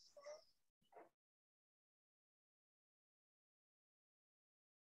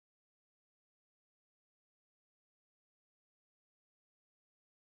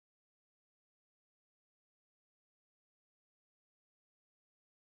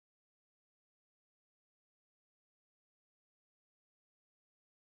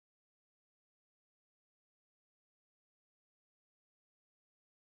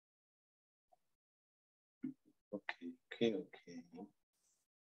 Okay.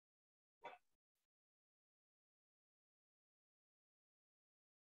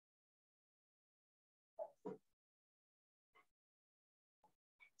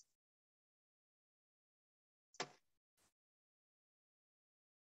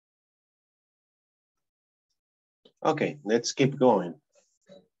 Okay, let's keep going.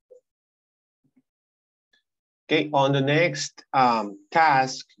 Okay, on the next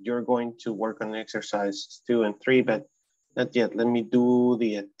task, you're going to work on exercises 2 and 3, but not yet. Let me do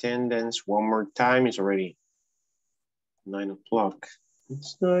the attendance one more time. It's already 9 o'clock.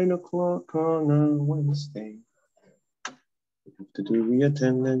 It's 9 o'clock on a Wednesday. We have to do the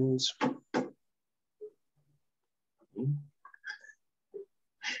attendance.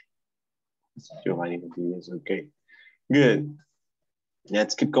 Giovanni, okay. Good.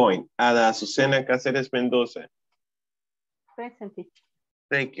 Let's keep going. Ada Azucena Cáceres Mendoza. Present, teacher.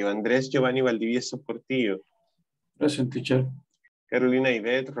 Thank you. Andrés Giovanni Valdivieso Portillo. Present, teacher. Carolina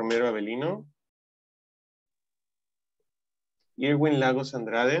Ivette Romero Avelino. Irwin Lagos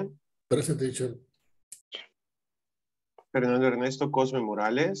Andrade. Present, teacher. Fernando Ernesto Cosme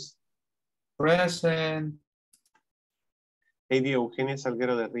Morales. Present. Heidi Eugenia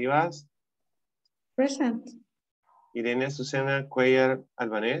Salguero de Rivas. Present. Irene Azucena Cuellar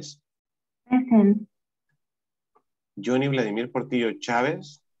Albanés. Present. Johnny Vladimir Portillo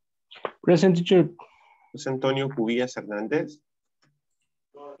Chávez. Present, teacher. José Antonio Cubillas Hernández.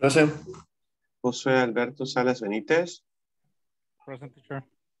 Present. Josué Alberto Salas Benítez. Present, teacher.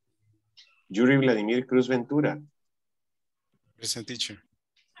 Yuri Vladimir Cruz Ventura. Present, teacher.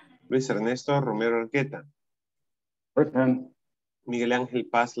 Luis Ernesto Romero Arqueta. Present. Miguel Ángel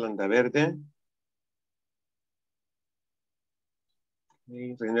Paz Landaverde.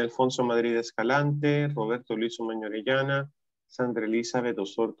 René Alfonso Madrid Escalante. Roberto Luis Umaño Orellana. Sandra Elizabeth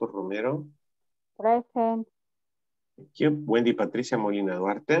Osorto Romero. Present. Thank you. Wendy Patricia Molina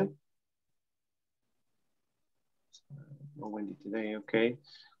Duarte. No Wendy today, okay.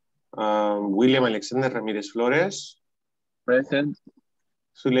 William Alexander Ramírez Flores. Present.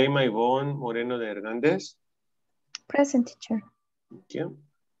 Zuleima Ivonne Moreno de Hernández. Present, teacher. Thank you.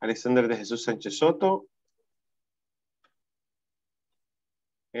 Alexander de Jesús Sánchez Soto.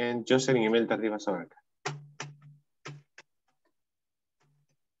 And Jocelyn Imelda Rivas Abarca.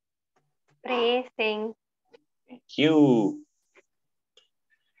 Present. Thank you.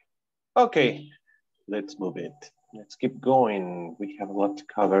 Okay, let's move it. Let's keep going. We have a lot to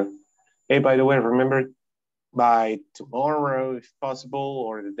cover. Hey, by the way, remember by tomorrow, if possible,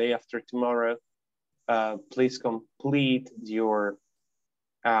 or the day after tomorrow, please complete your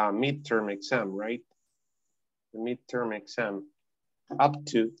midterm exam, right? The midterm exam, up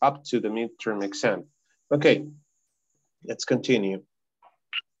to the midterm exam. Okay, let's continue.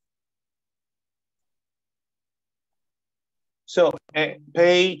 So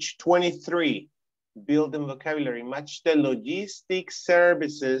page 23, building vocabulary, match the logistics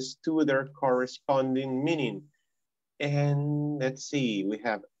services to their corresponding meaning. And let's see, we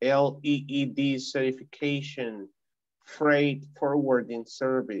have LEED certification, freight forwarding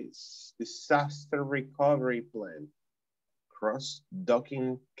service, disaster recovery plan,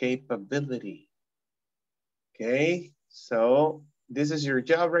 cross-docking capability. Okay, so this is your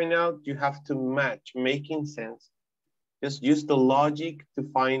job right now. You have to match, making sense. Just use the logic to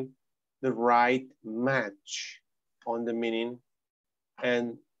find the right match on the meaning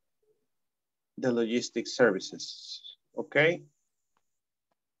and the logistics services, okay?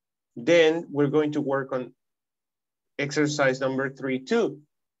 Then we're going to work on exercise number 3.2.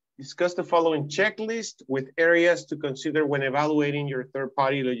 Discuss the following checklist with areas to consider when evaluating your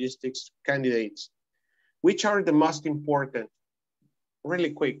third-party logistics candidates. Which are the most important? Really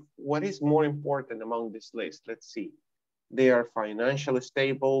quick, what is more important among this list? Let's see. They are financially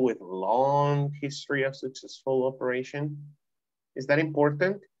stable with long history of successful operation. Is that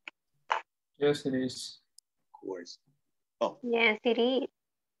important? Yes, it is. Of course. Oh. Yes, it is.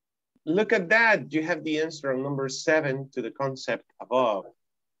 Look at that. You have the answer on number 7 to the concept above.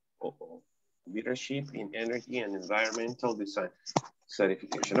 Leadership in energy and environmental design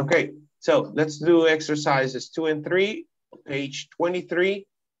certification. Okay, so let's do exercises 2 and 3, page 23,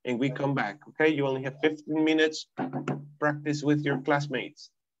 and we come back. Okay, you only have 15 minutes. Practice with your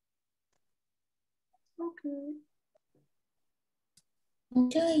classmates. Okay.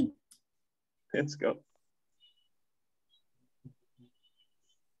 Okay. Let's go.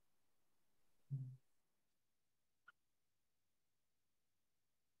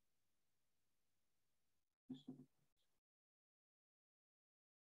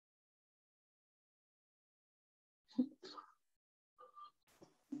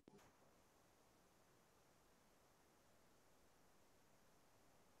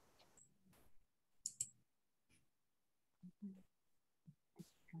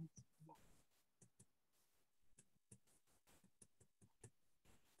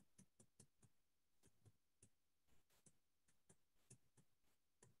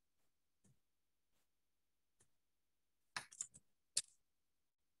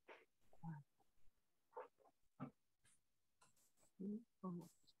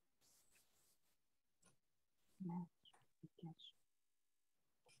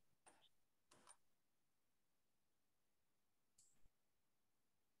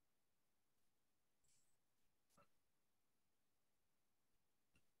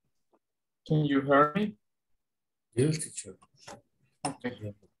 Can you hear me? Yes, teacher.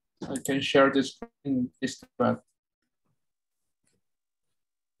 Okay. I can share this screen this time.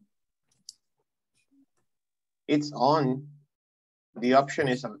 It's on. The option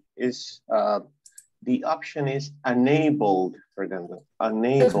is enabled, Fernando.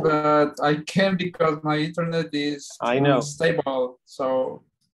 Enabled. But I can't because my internet is unstable. So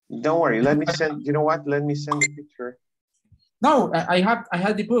don't worry. Let me send. You know what? Let me send the picture. No, I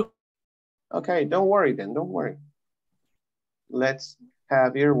had the book. Okay, don't worry then. Don't worry. Let's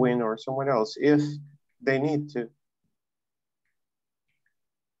have Irwin or someone else if they need to.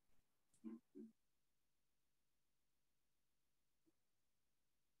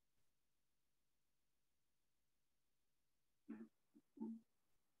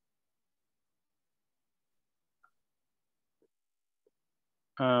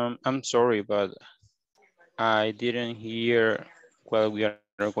 I'm sorry, but I didn't hear what we are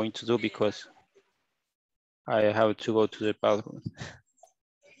going to do because I have to go to the bathroom.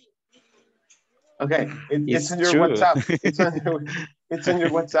 Okay, it's on your true. WhatsApp. It's on your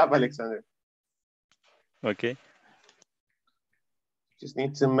WhatsApp, Alexander. Okay. Just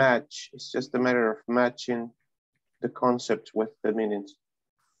need to match. It's just a matter of matching the concept with the meanings.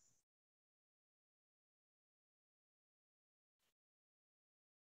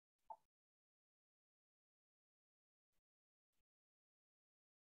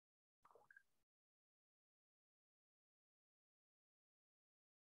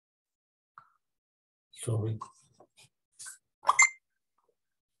 Sorry.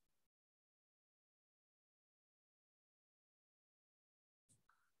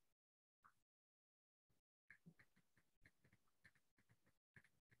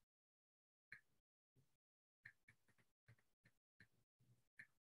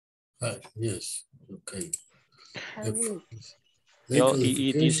 Yes, okay.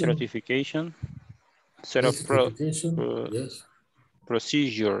 LEED certification, set of yes.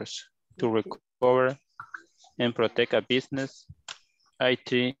 procedures to recover and protect a business,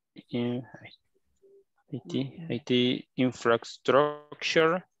 IT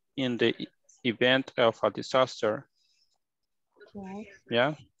infrastructure in the event of a disaster. Yes.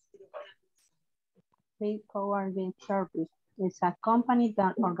 Yeah. Freight forwarding service is a company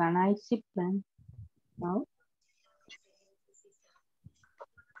that organizes shipment. No?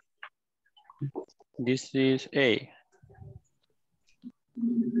 This is A.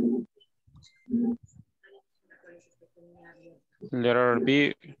 Letter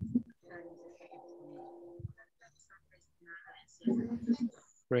B.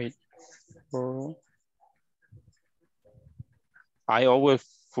 Right. I always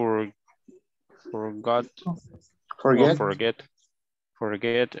forget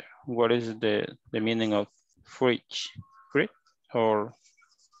what is the meaning of fridge. Fridge or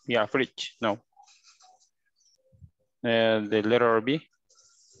yeah, fridge. No. The letter B.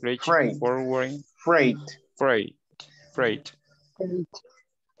 Fridge. Freight. Forwarding. Freight. Freight. Freight.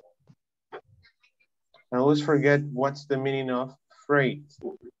 I always forget what's the meaning of freight.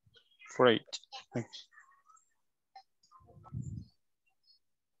 Freight.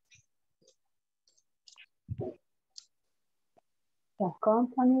 The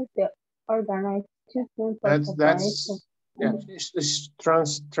company that organizes shipment. That's yeah. It's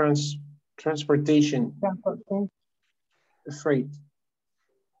transportation. Freight.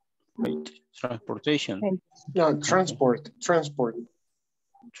 Freight. Transportation. No, transport. Transport.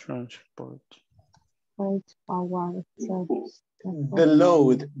 Transport. Freight forward service. The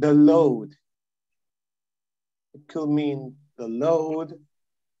load. The load. It could mean the load.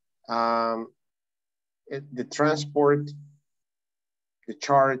 The transport. The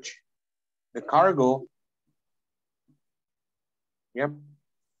charge. The cargo. Yep.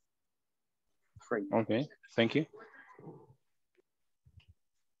 Freight. Okay, thank you.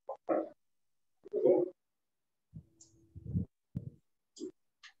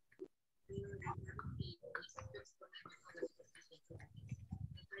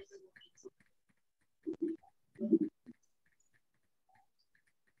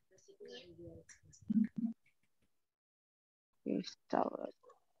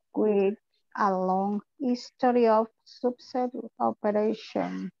 With a long history of subsidiary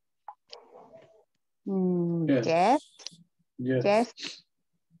operation. Yes. Yes. Yes.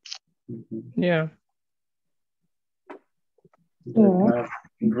 Yeah. They have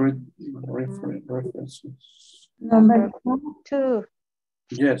good references. Number two.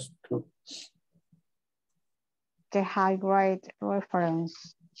 Yes, two. The high grade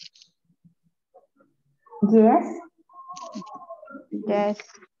reference. Yes. Yes.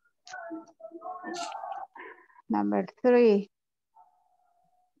 Number three.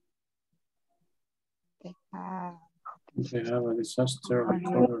 They have a disaster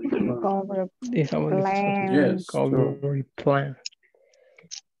recovery plan. Yes, recovery plan.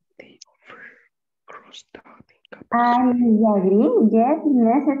 I agree. Yes,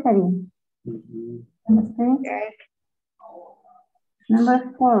 necessary. Yes. Number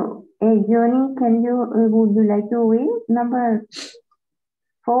four. Johnny, would you like to read? Number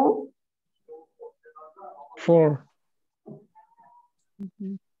four. Four.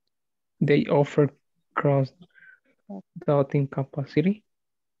 They offer cross-docking capacity.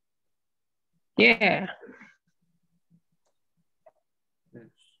 Yeah.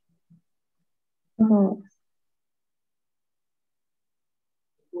 Oh.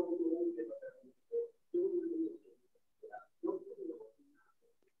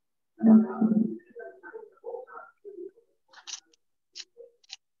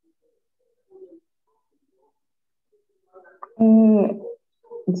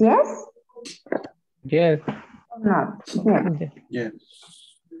 Yes? Yes. No. Yes. Yes.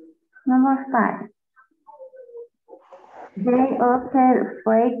 Number five. They offer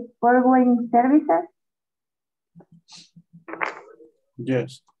freight forwarding services?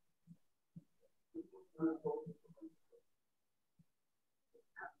 Yes.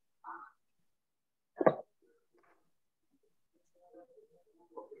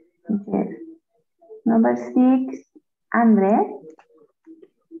 Yes. Number six, Andres?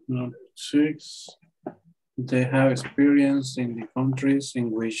 Number six, they have experience in the countries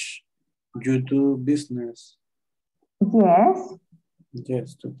in which you do business. Yes.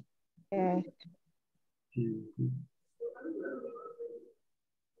 Yes, too. Yes.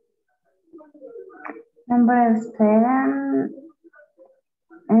 Number seven,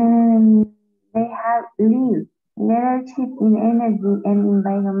 they have leadership in energy and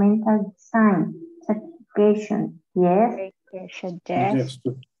environmental design Vacation, yes. Vacation, Yes.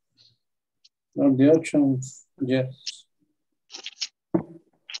 Or the options, yes.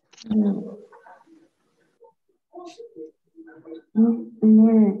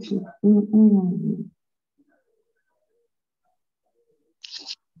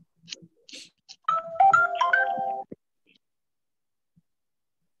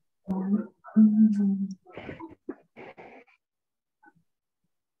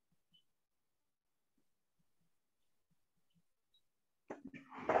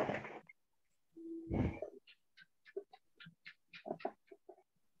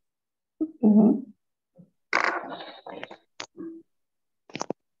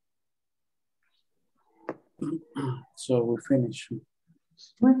 So we finish.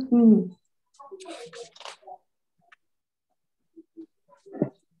 What's finish?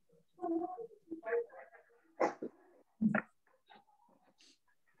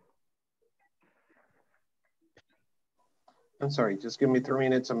 I'm sorry, just give me 3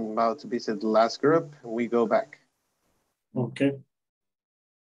 minutes. I'm about to visit the last group. We go back. Okay.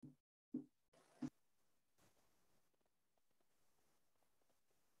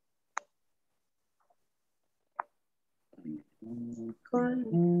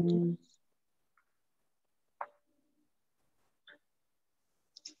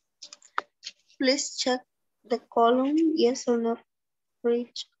 Please check the column yes or no for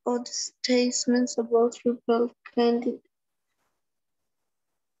each of the statements about rebel candidate.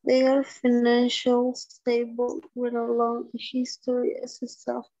 They are financial stable with a long history as a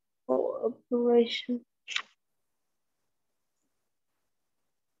successful operation.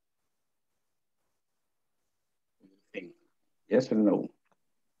 Yes or no?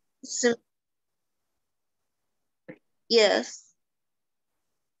 Yes.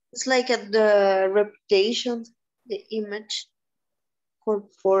 It's like the reputation, the image,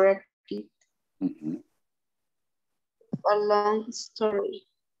 corporate, a long story.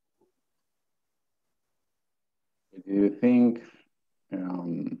 Do you think,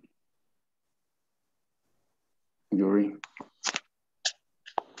 Yuri?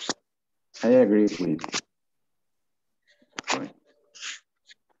 I agree with.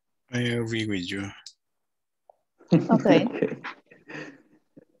 I agree with you. Okay.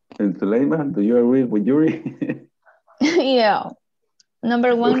 And Suleiman, do you agree with Yuri? Yeah.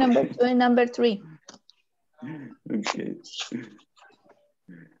 Number 1, number 2, and number 3. Okay.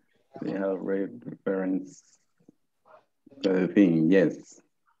 They have reference to the thing, yes.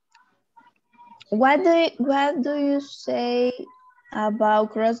 What do you say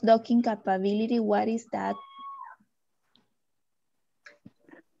about cross-docking capability? What is that?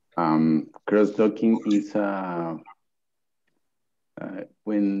 Cross-docking is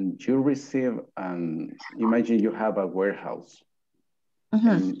when you receive imagine you have a warehouse.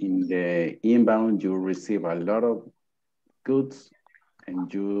 And in the inbound, you receive a lot of goods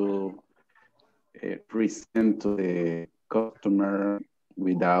and you present to the customer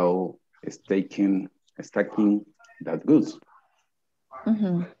without stacking that goods.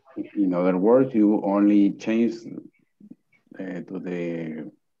 In other words, you only change to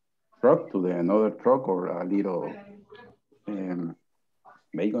the truck, to another truck or a little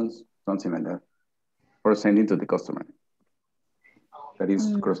wagons, something like that, or sending to the customer. That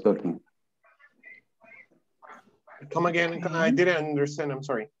is cross-docking. Come again, I didn't understand, I'm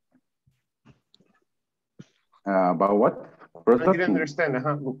sorry. About what? I didn't understand,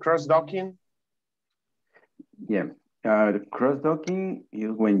 cross-docking? Yeah, the cross-docking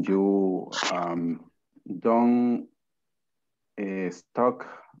is when you don't stock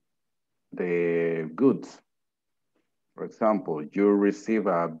the goods. For example, you receive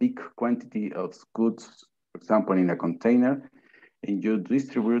a big quantity of goods, for example, in a container, and you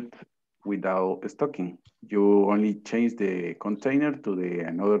distribute without stocking. You only change the container to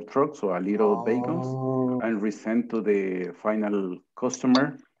another truck, so a little vehicles, and resend to the final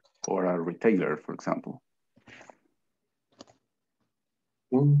customer or a retailer, for example.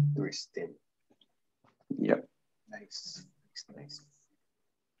 Interesting. Yep. Nice.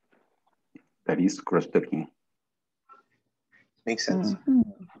 That is cross-docking. Makes sense.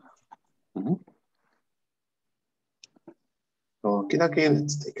 Okay,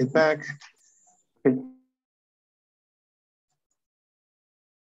 let's take it back. Okay.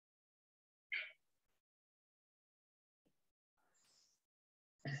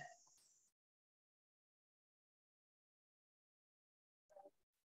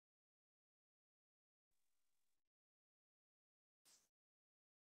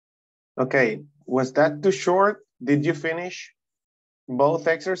 Okay, was that too short? Did you finish both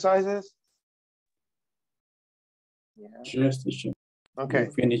exercises? Yes, teacher. Okay.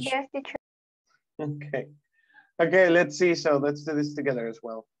 Finish. Yes, teacher. Okay. Okay, let's see. So let's do this together as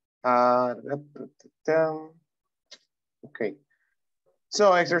well. Okay.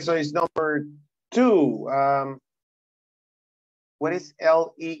 So exercise number 2. What is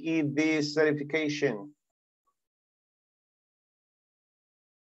LEED certification?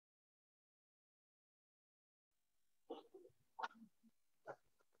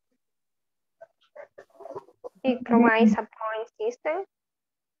 It provides a point system.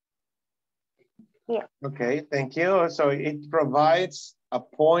 Yeah. Okay, thank you. So it provides a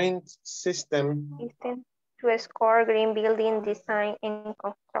point system To score green building design and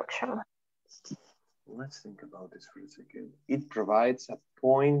construction. Let's think about this for a second. It provides a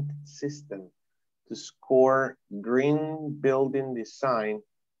point system to score green building design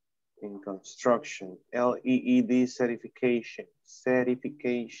in construction. LEED certification.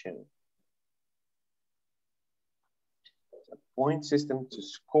 Certification. A point system to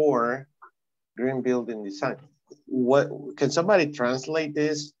score green building design. What can somebody translate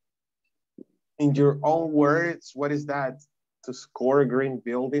this in your own words? What is that? To score green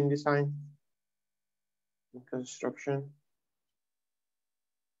building design in construction?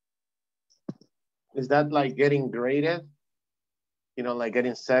 Is that like getting graded? You know, like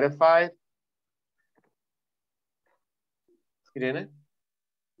getting certified? Irene?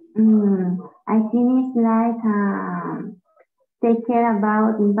 I think it's like take care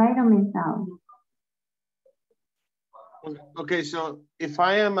about environmental. Okay, so if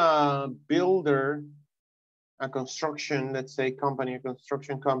I am a builder, a construction, let's say company, a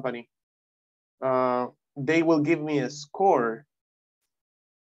construction company, they will give me a score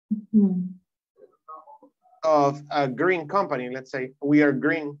of a green company. Let's say we are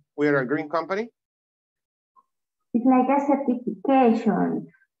green, we are a green company. It's like a certification.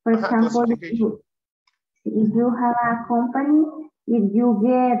 For example, if you have a company, if you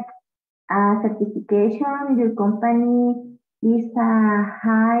get a certification, your company is a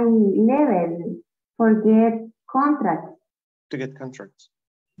high level for get contracts. To get contracts.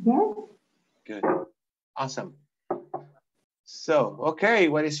 Yes. Good. Awesome. So, okay,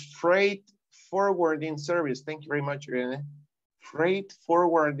 what is freight forwarding service? Thank you very much, Irene. Freight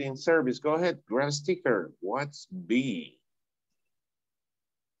forwarding service. Go ahead, grab a sticker. What's B?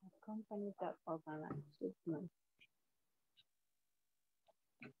 A company that organizes shipments.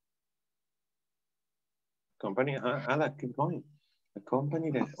 Company, Ala, keep going. A company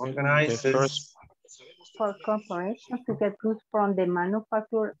that organizes. For corporations to get goods from the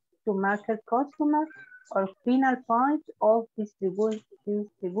manufacturer to market customers or final point of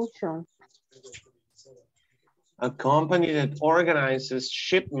distribution. A company that organizes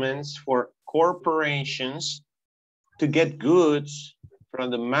shipments for corporations to get goods from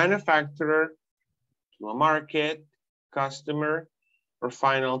the manufacturer to a market, customer, or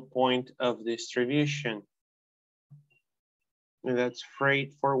final point of distribution. And that's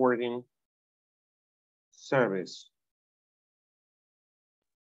freight forwarding service.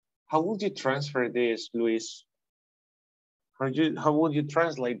 How would you transfer this, Luis? How would you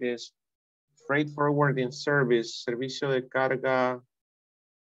translate this? Freight forwarding service, servicio de carga,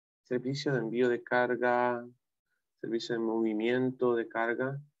 servicio de envío de carga, servicio de movimiento de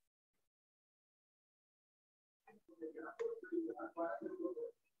carga.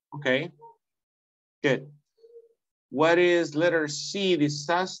 Okay, good. What is letter C,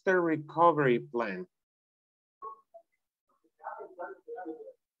 disaster recovery plan?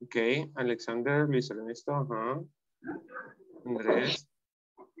 Okay, Alexander, Luis Ernesto, Andres.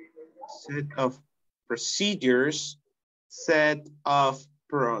 Set of procedures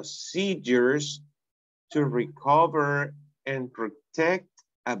to recover and protect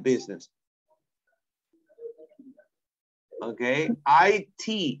a business. Okay, IT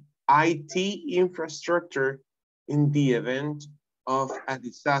infrastructure in the event of a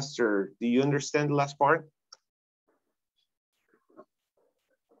disaster. Do you understand the last part?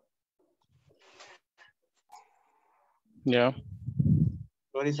 Yeah.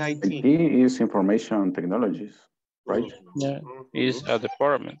 What is IT? IT is information technologies, right? Yeah, it's a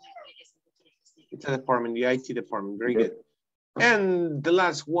department. It's a department, the IT department, very good. And the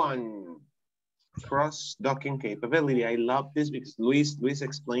last one, cross-docking capability. I love this because Luis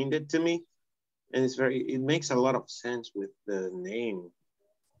explained it to me. And it makes a lot of sense with the name,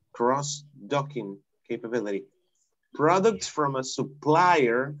 cross-docking capability. Products from a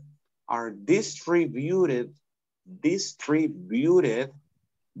supplier are distributed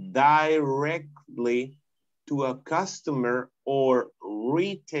directly to a customer or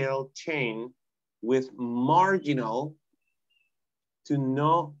retail chain with marginal to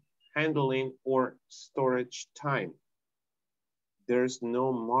no handling or storage time. There's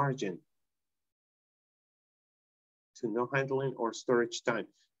no margin. to no handling or storage time.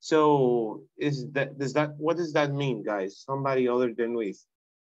 So what does that mean, guys? Somebody other than Luis.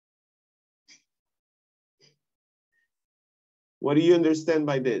 What do you understand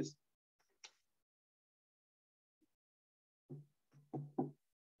by this?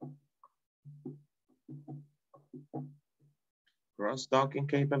 Cross-docking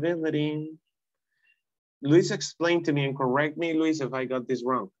capability. Luis explained to me, and correct me, Luis, if I got this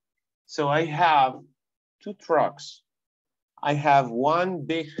wrong. So I have two trucks. I have one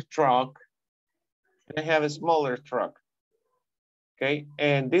big truck and I have a smaller truck. Okay,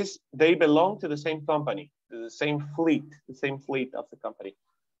 and they belong to the same company, to the same fleet of the company.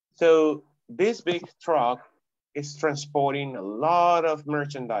 So this big truck is transporting a lot of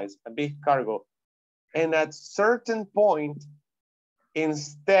merchandise, a big cargo. And at certain point,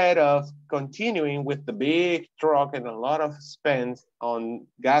 instead of continuing with the big truck and a lot of spend on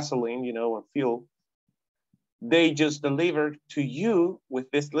gasoline, you know, on fuel, they just deliver to you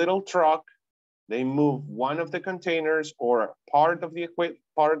with this little truck. They move one of the containers or part of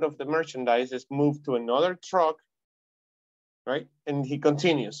the merchandise is moved to another truck, right? And he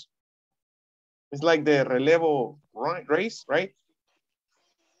continues. It's like the relevo race, right?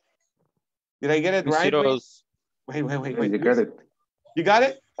 Did I get it right? Wait. You got it. You got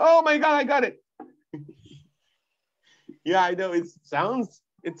it? Oh my God, I got it. Yeah, I know. It sounds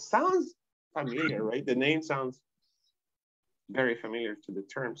familiar, right? The name sounds very familiar to the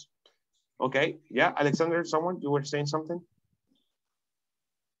terms. Okay, yeah, Alexander, you were saying something?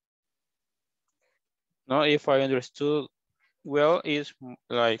 No, if I understood well, is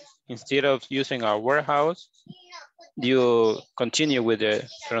like instead of using a warehouse, you continue with the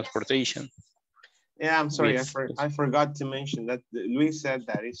transportation. Yeah, I'm sorry, I forgot to mention that. Luis said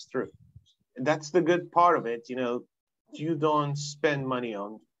that is true. That's the good part of it. You know, you don't spend money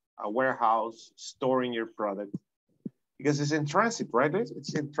on a warehouse storing your product because it's in transit, right?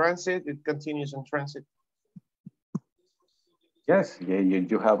 It's in transit, it continues in transit. Yes, yeah,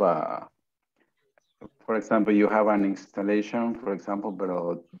 you have for example, you have an installation, for example,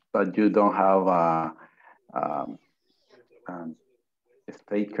 but you don't have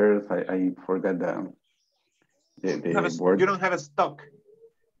stakers. I forgot the word. You don't have a stock.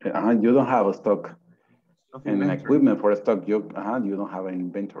 You don't have a stock. And Inventory. Equipment for a stock, you don't have an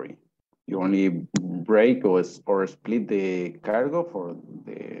inventory. You only break or split the cargo for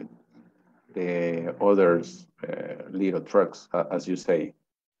the others little trucks, as you say.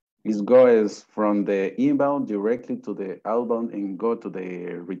 It goes from the inbound directly to the outbound and go to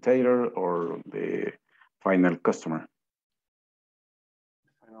the retailer or the final customer.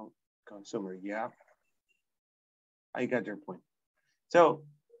 Final consumer, yeah. I got your point. So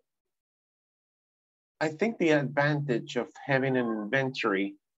I think the advantage of having an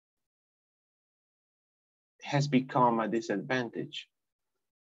inventory has become a disadvantage.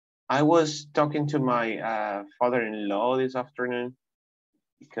 I was talking to my father-in-law this afternoon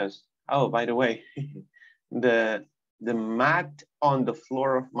because, oh, by the way, the mat on the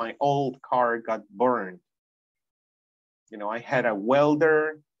floor of my old car got burned. You know, I had a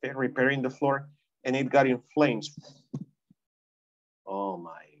welder repairing the floor and it got in flames. Oh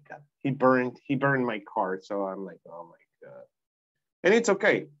my God, he burned my car. So I'm like, oh my God. And it's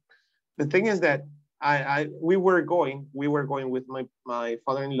okay. The thing is that we were going with my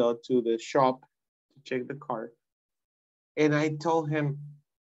father-in-law to the shop to check the car. And I told him,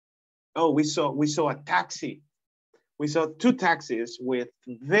 oh, we saw a taxi. We saw two taxis with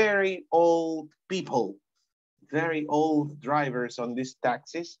very old people, very old drivers on these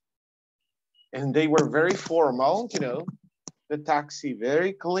taxis. And they were very formal, you know, the taxi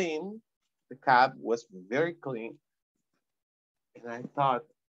very clean. The cab was very clean. And I thought,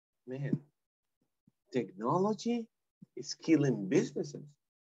 man, technology is killing businesses.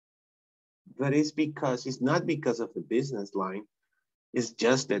 But it's not because of the business line. It's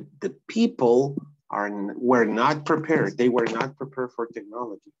just that the people were not prepared. They were not prepared for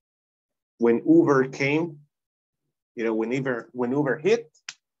technology. When Uber came, you know, when Uber hit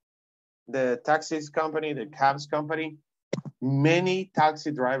the taxis company, the cabs company, many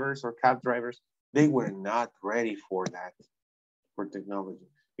taxi drivers or cab drivers, they were not ready for that, for technology,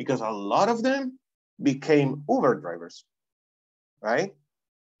 because a lot of them became Uber drivers, right?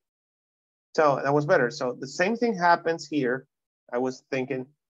 So that was better. So the same thing happens here. I was thinking,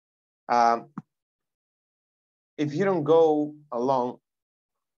 if you don't go along,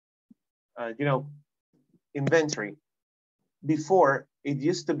 you know, inventory, before it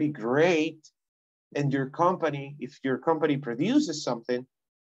used to be great, and your company, if your company produces something,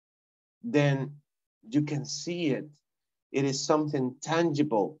 then you can see it. It is something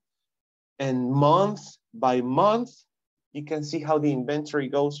tangible. And month by month, You can see how the inventory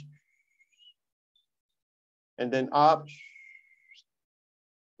goes. And then up.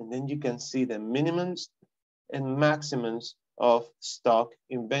 And then you can see the minimums and maximums of stock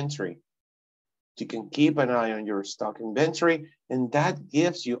inventory. You can keep an eye on your stock inventory, and that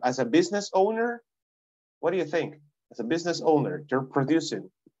gives you, as a business owner, what do you think? As a business owner, you're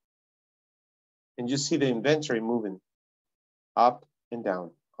producing, and you see the inventory moving up and down,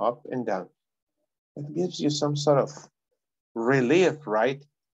 up and down. It gives you some sort of relief, right?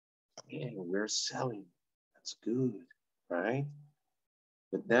 Yeah, we're selling. That's good, right?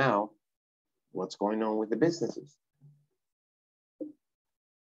 But now, what's going on with the businesses?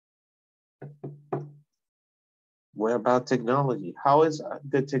 What about technology? How is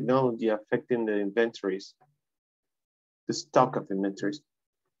the technology affecting the inventories, the stock of inventories?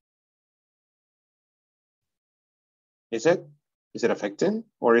 Is it affecting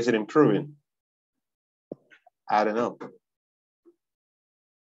or is it improving? I don't know.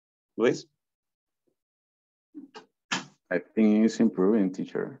 Luis? I think it's improving,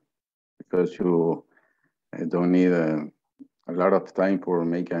 teacher, because you don't need a lot of time for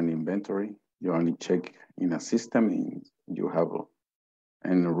making an inventory. You only check in a system and you have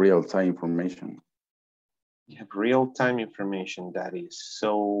real-time information. You have real-time information. That is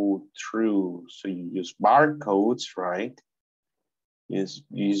so true. So you use barcodes, right? You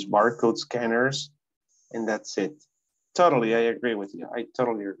use barcode scanners, and that's it. Totally, I agree with you. I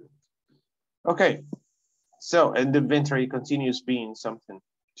totally agree. Okay, so, and the inventory continues being something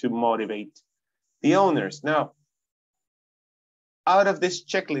to motivate the owners. Now, out of this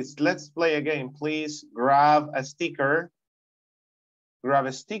checklist, let's play a game. Please grab a sticker. Grab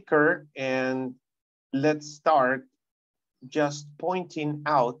a sticker and let's start just pointing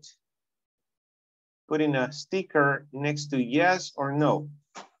out, putting a sticker next to yes or no.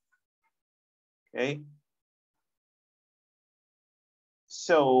 Okay.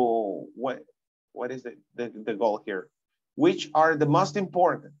 So what is the goal here? Which are the most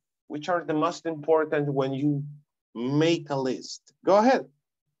important? Which are the most important when you make a list? Go ahead.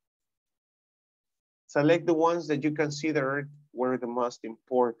 Select the ones that you consider were the most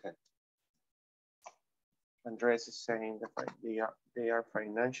important. Andres is saying that they are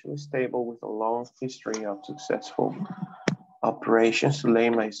financially stable with a long history of successful operations.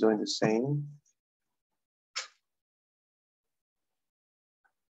 Sulema is doing the same.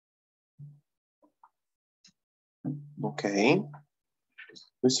 Okay.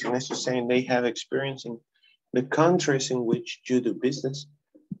 Mr. Ernesto is saying they have experience in the countries in which you do business.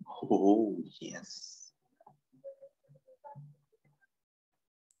 Oh, yes.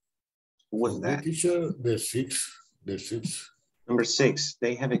 What's that? Teacher, the six. Number 6,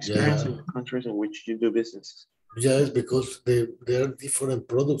 they have experience in the countries in which you do business. Yes, because there are different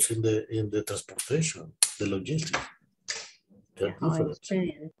products in the transportation, the logistics. They're different.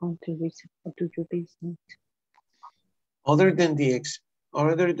 Other than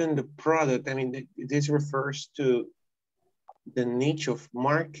the product, I mean, this refers to the niche of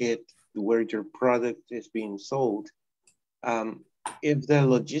market where your product is being sold. If the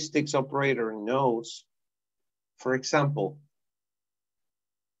logistics operator knows, for example,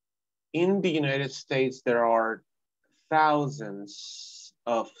 in the United States, there are thousands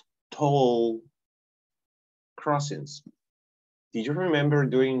of toll crossings. Did you remember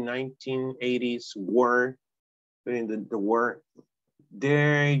during 1980s war, during the war,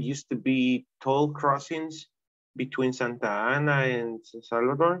 there used to be toll crossings between Santa Ana and San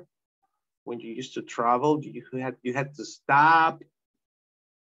Salvador? When you used to travel, you had to stop,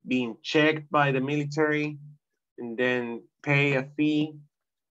 being checked by the military, and then pay a fee.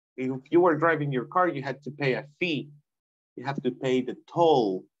 If you were driving your car, you had to pay a fee. You have to pay the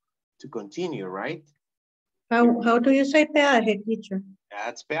toll to continue, right? How do you say peaje, teacher?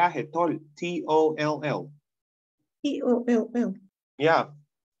 That's peaje, toll, T-O-L-L. T-O-L-L. Yeah,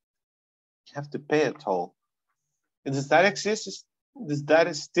 you have to pay a toll. And does that exist? Does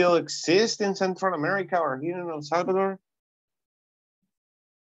that still exist in Central America or here in El Salvador?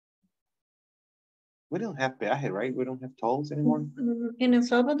 We don't have peaje, right? We don't have tolls anymore. In El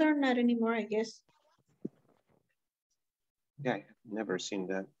Salvador, not anymore, I guess. Yeah, I've never seen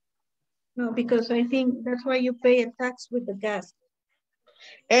that. No, because I think that's why you pay a tax with the gas.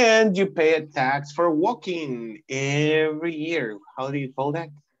 And you pay a tax for walking every year. How do you call that?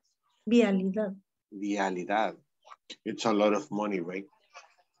 Vialidad. Vialidad. It's a lot of money, right?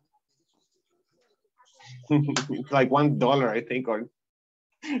 It's like $1, I think, or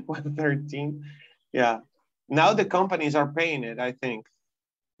 113. Yeah. Now the companies are paying it, I think.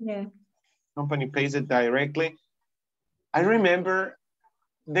 Yeah. Company pays it directly. I remember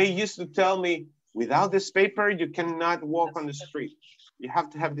they used to tell me, Without this paper, you cannot walk on the street. You have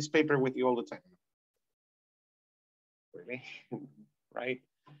to have this paper with you all the time. Really? Right?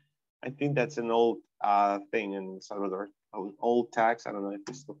 I think that's an old thing in Salvador, an old tax. I don't know if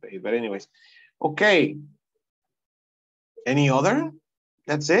it's still paid, but anyways. Okay. Any other?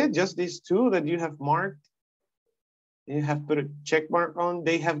 That's it? Just these two that you have marked? You have put a check mark on.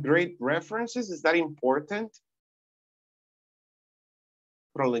 They have great references. Is that important?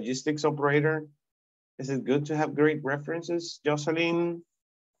 For a logistics operator, is it good to have great references, Jocelyn?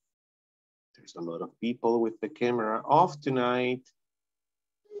 There's a lot of people with the camera off tonight.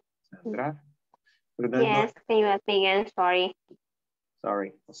 Sandra? Yes, can you ask me again? Sorry.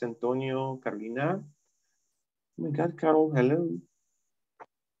 Sorry. Jose Antonio, Carolina. Oh my God, Carol, hello.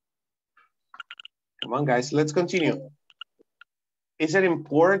 Come on, guys, let's continue. Is it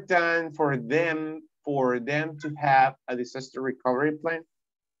important for them to have a disaster recovery plan?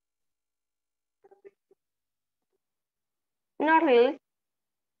 Not really.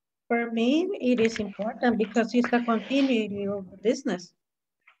 For me, it is important because it's a continuity of the business.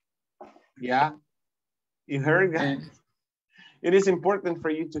 Yeah, you heard, guys. It is important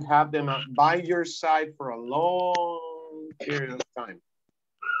for you to have them by your side for a long period of time,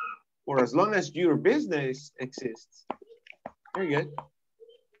 or as long as your business exists. Very good.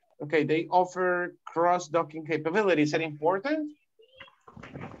 Okay, they offer cross-docking capabilities. Is that important?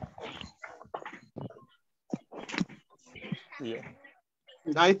 Yeah.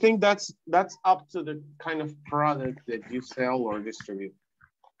 I think that's up to the kind of product that you sell or distribute.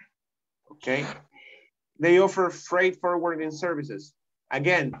 Okay. They offer freight forwarding services.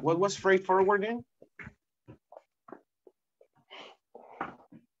 Again, what was freight forwarding?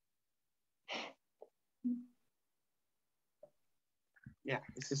 Yeah,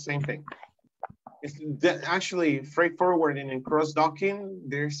 it's the same thing. It's actually freight forwarding and cross-docking,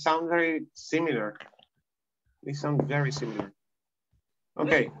 they sound very similar. They sound very similar.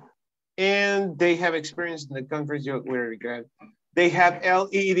 Okay. And they have experience in the countries where they have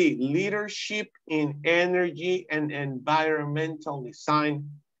LED, leadership in energy and environmental design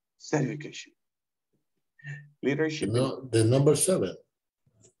certification. Leadership. No, the number 7.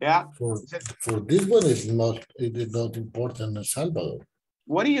 Yeah. For this one it is not important in El Salvador.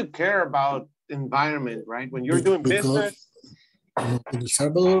 What do you care about environment, right? When you're doing business. In El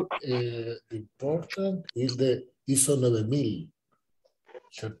Salvador, important is the ISO 9000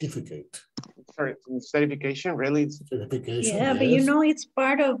 certificate. Sorry, certification, really? Certification, yeah, yes. but you know, it's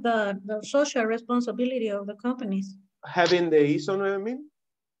part of the social responsibility of the companies. Having the ISO 9000?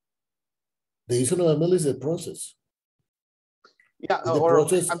 The ISO 9000 is the process. Yeah,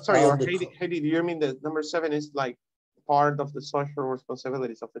 I'm sorry, or Heidi, do you mean the number 7 is like part of the social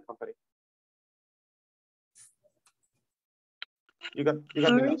responsibilities of the company? You got me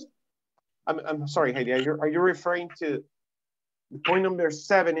lost? I'm sorry, Heidi, are you referring to the point number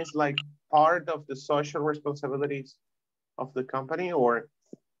 7 is like part of the social responsibilities of the company, or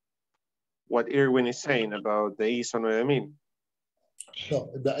what Irwin is saying about the ISO 9000? No,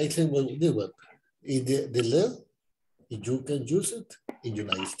 I think what we do, the LED, you can use it in the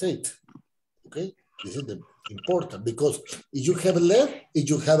United States. Okay, this is the important because if you have a LED, if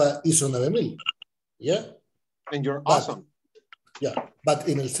you have a ISO 9000, yeah, and you're awesome. Yeah, but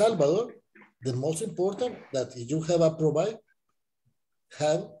in El Salvador, the most important that if you have a provide,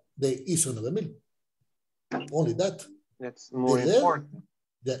 have the ISO 9000. Only that. That's more important.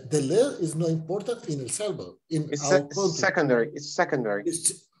 The LED is not important in El Salvador. It's secondary. It's secondary.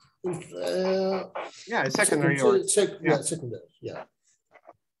 Yeah, it's secondary. Secondary. Yeah.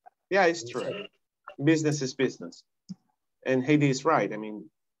 Yeah, it's true. Business is business. And Heidi is right. I mean,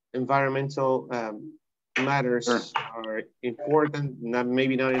 environmental matters are important,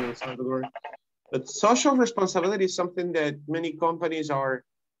 maybe not in El Salvador. But social responsibility is something that many companies are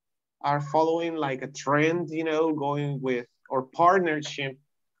following like a trend, you know, going with, or partnership,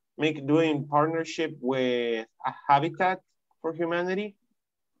 doing partnership with a Habitat for Humanity,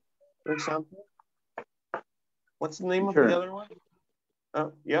 for example. What's the name of the other one?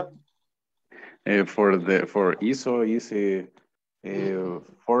 Oh, yeah. For ISO is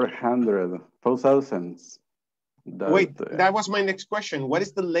 400,000. Wait, that was my next question. What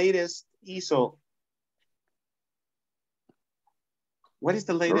is the latest ISO? What is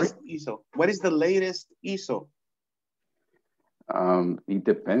the latest ISO? What is the latest ISO? It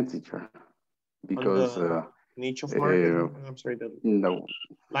depends, teacher, because niche of market. I'm sorry, no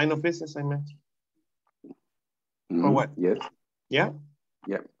line of business. I meant. Or what? Yes. Yeah.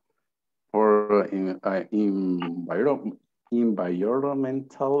 Yeah. For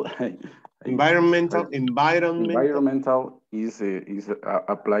environmental Environmental is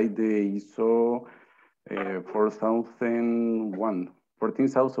applied the ISO 4001.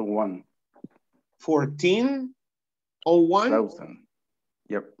 14,001. 14,001?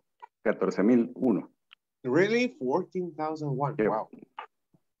 Yep. 14,001. Really? 14,001. Yep. Wow.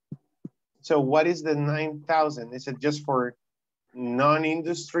 So what is the 9,000? Is it just for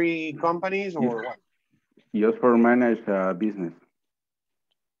non-industry companies or what? Just for managed business.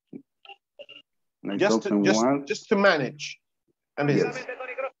 Just to manage a business. Yes.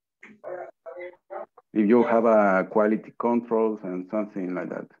 If you have a quality controls and something like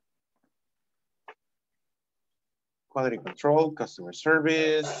that. Quality control, customer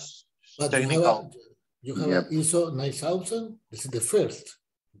service, but technical. You have ISO 9000. This is the first.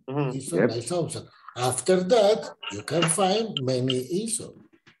 ISO 9000. After that, you can find many ISO.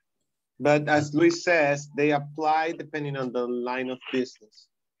 But as Luis says, they apply depending on the line of business.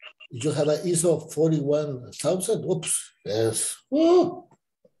 You have an ISO 41,000. Oops. Yes. Woo.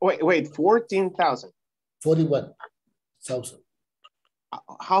 Wait, 14,000. 41,000.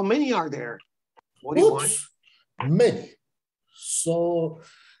 How many are there? 41? Oops. Many. So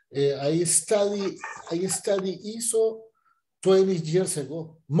I study ISO 20 years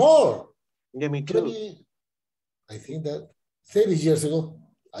ago. More. Yeah, me too. 20, I think that 30 years ago,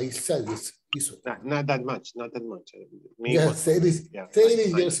 I studied ISO. Not that much, not that much. Yeah,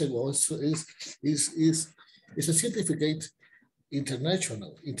 30 years ago. It's a certificate,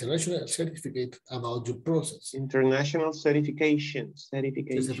 international certificate about the process. International certification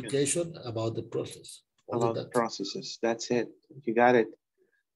about the process. About the processes. That's it. You got it.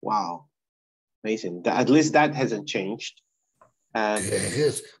 Wow. Amazing. At least that hasn't changed.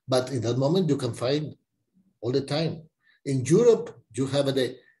 Yes, but in that moment you can find all the time. In Europe, you have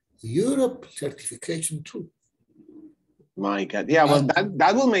the Europe certification too. My God. Yeah, well,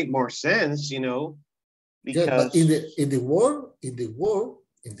 that will make more sense, you know, because yeah, but in the world, if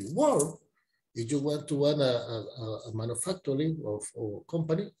you want to run a manufacturing or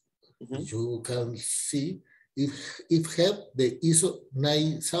company, you can see if have the ISO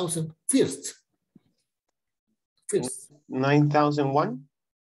 9000 first. 9,001?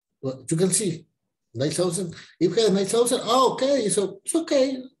 Well, you can see 9,000. If you have 9,000, okay, so it's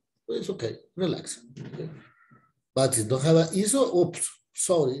okay. It's okay, relax. Okay. But if you don't have an ISO, oops,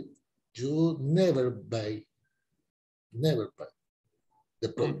 sorry, you never buy the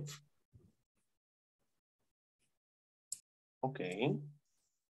product. Okay.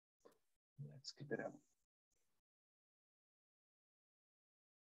 Let's keep it up.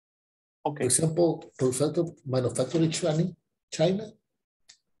 Okay. For example, manufacturing China,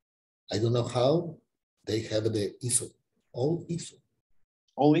 I don't know how they have the ISO, all ISO.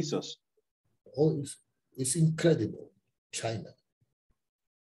 All ISOs. All ISO. It's incredible, China.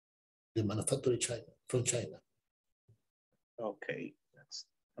 The manufacturing from China. Okay, that's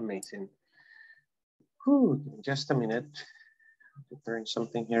amazing. Whew, just a minute. I'm preparing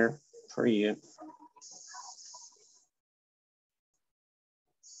something here for you.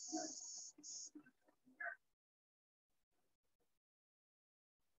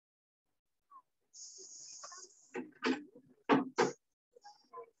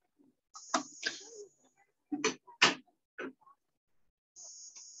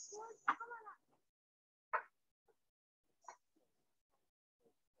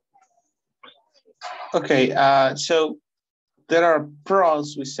 Okay, so there are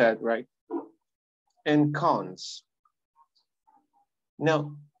pros, we said, right? And cons.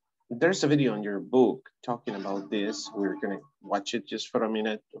 Now, there's a video on your book talking about this. We're gonna watch it just for a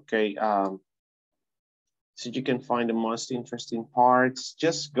minute, okay? So you can find the most interesting parts.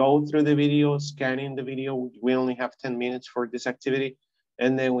 Just go through the video, scanning the video. We only have 10 minutes for this activity,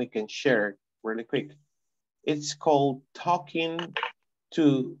 and then we can share it really quick. It's called Talking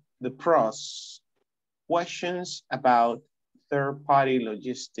to the Pros. Questions about third-party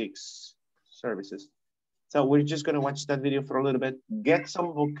logistics services. So we're just gonna watch that video for a little bit, get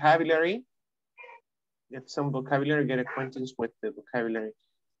some vocabulary, get acquaintance with the vocabulary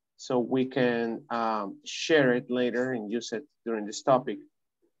so we can share it later and use it during this topic.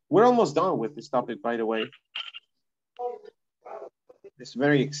 We're almost done with this topic, by the way. It's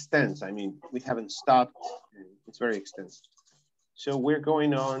very extensive. I mean, we haven't stopped. It's very extensive. So we're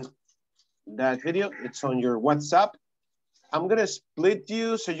going on that video. It's on your WhatsApp. I'm gonna split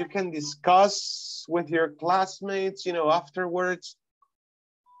you so you can discuss with your classmates, you know, afterwards.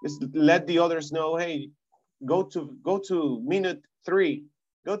 Just let the others know, hey, go to minute 3.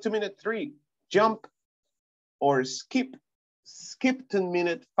 Go to minute 3. Jump or skip to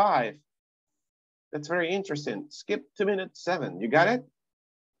minute 5. That's very interesting. Skip to minute 7. You got it?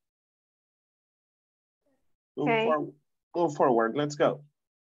 Okay. Move forward. Let's go.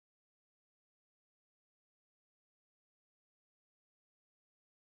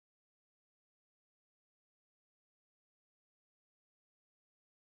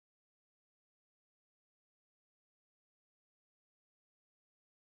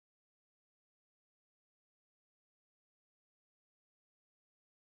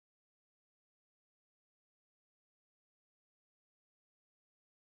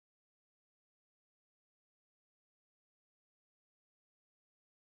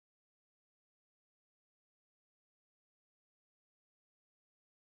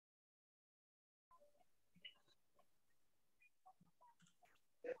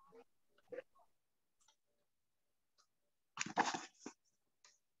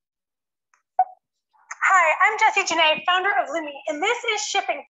 Hi, I'm Jessie Janae, founder of Lumi, and this is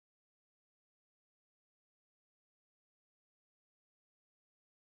shipping.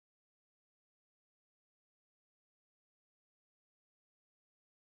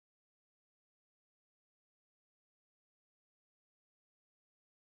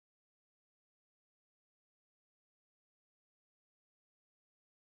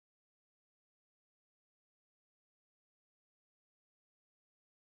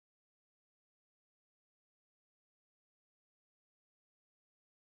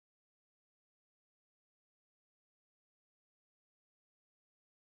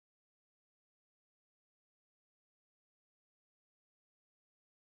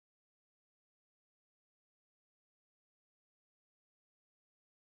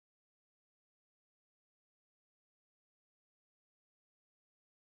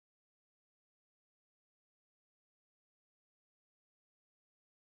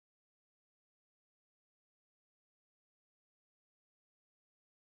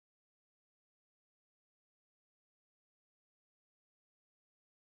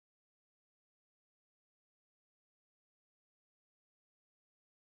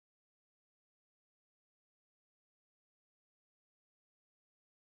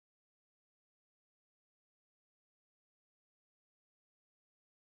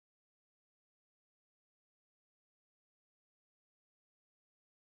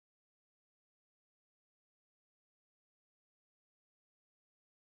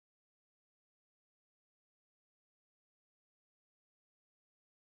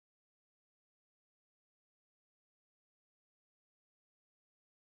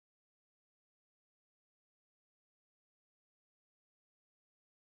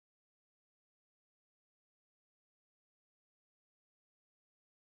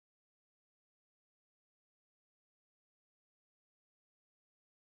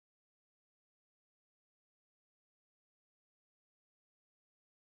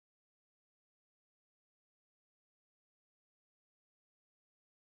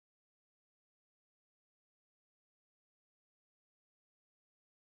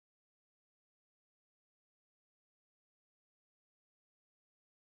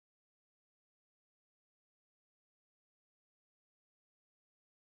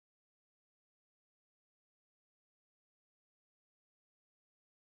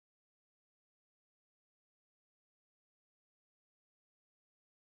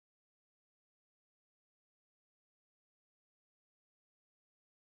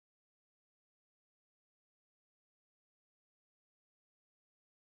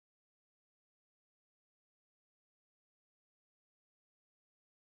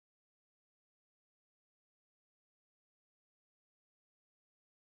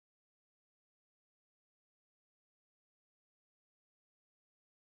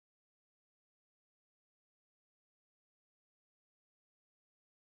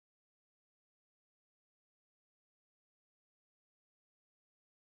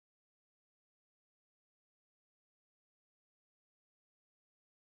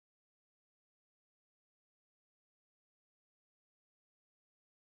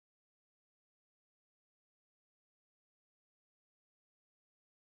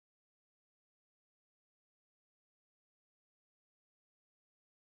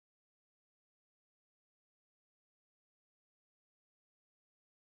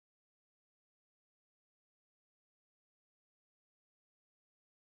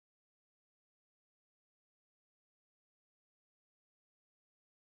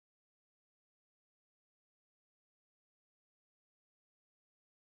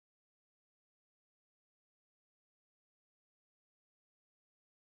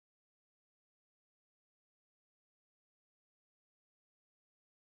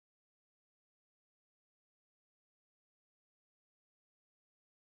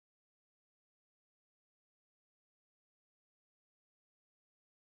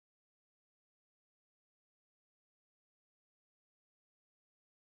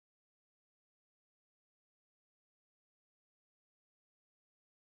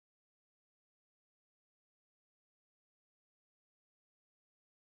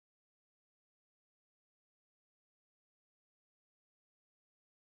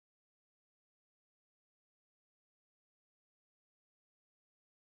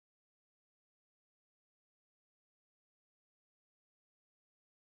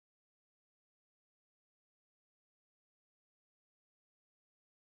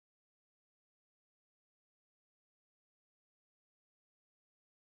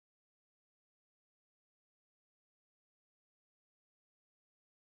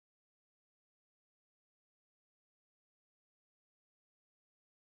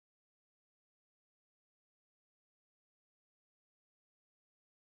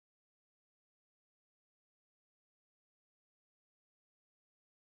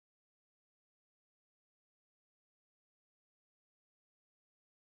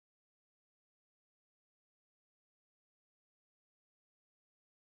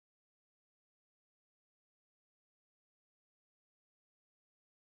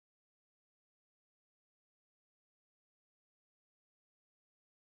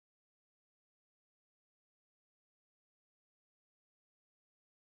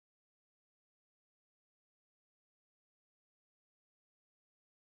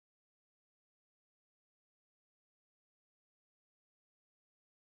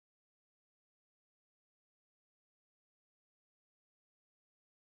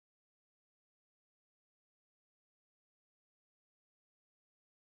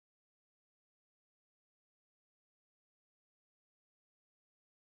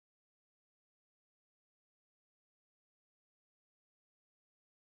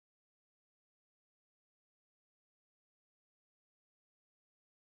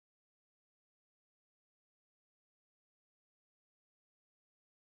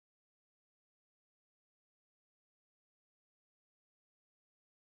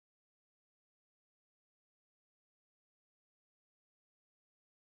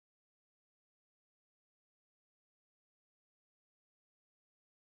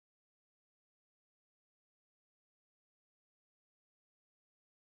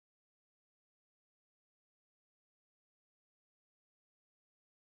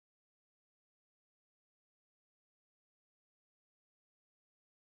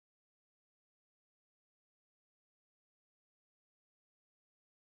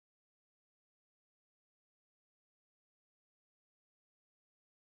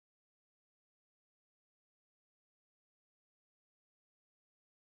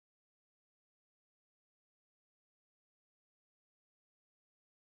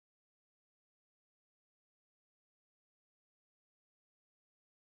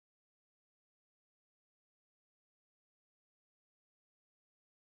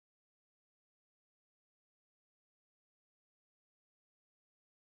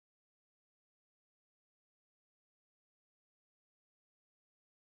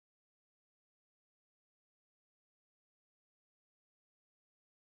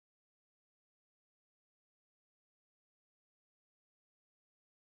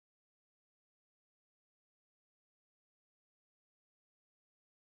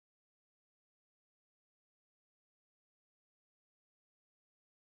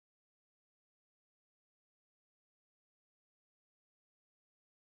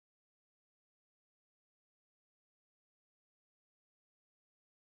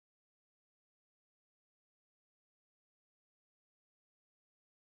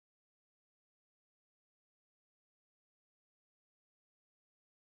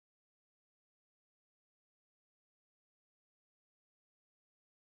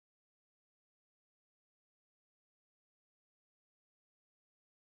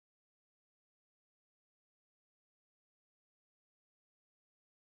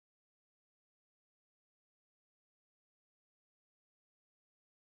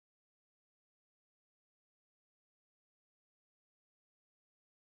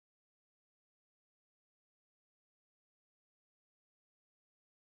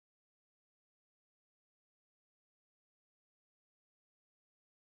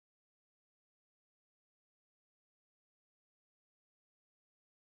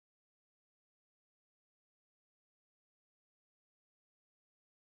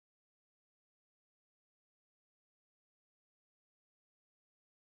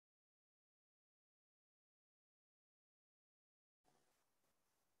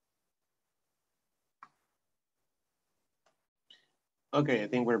 Okay, I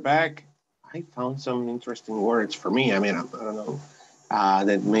think we're back. I found some interesting words for me. I mean, I don't know,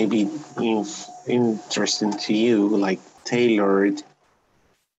 that may be interesting to you, like tailored,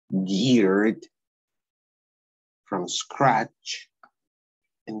 geared, from scratch.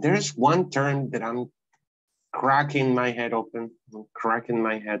 And there's one term that I'm cracking my head open. I'm cracking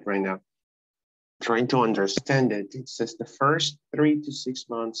my head right now, trying to understand it. It says the first 3 to 6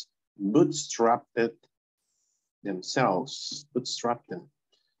 months bootstrapped it themselves. Bootstrap them.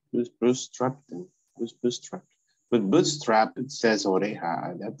 Bootstrap them. Bootstrap. But bootstrap, it says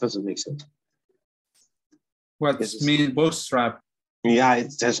oreja. That doesn't make sense. What means bootstrap? Yeah,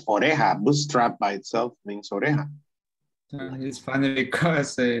 it says oreja. Bootstrap by itself means oreja. It's funny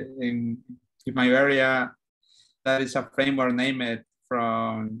because in my area, that is a framework named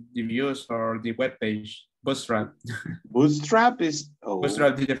from the views or the web page. Bootstrap. Bootstrap is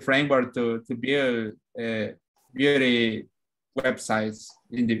Bootstrap is the framework to build beauty websites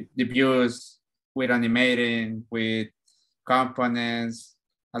in the views with animating, with components,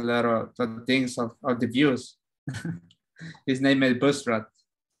 a lot of things of the views. It's named Bootstrap.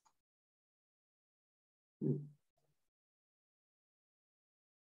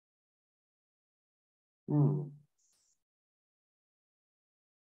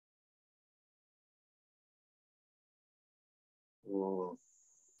 Oh,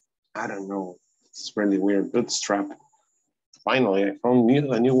 I don't know. It's really weird. Bootstrap. Finally, I found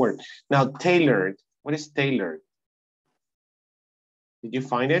a new word. Now, tailored. What is tailored? Did you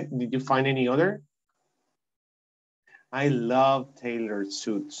find it? Did you find any other? I love tailored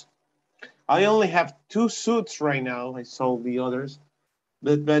suits. I only have 2 suits right now. I sold the others,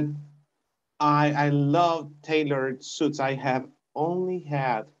 but I love tailored suits. I have only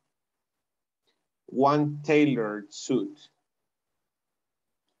had 1 tailored suit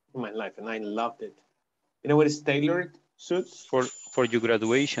in my life, and I loved it. You know what is tailored suits? For your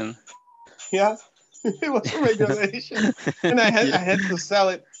graduation. Yeah, it was for my graduation, and I had to sell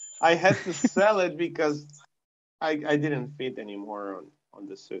it. I had to sell it because I didn't fit anymore on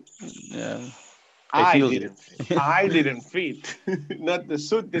the suit. Yeah, I didn't fit. Not the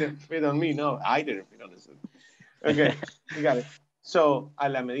suit didn't fit on me. No, I didn't fit on the suit. Okay, you got it. So, a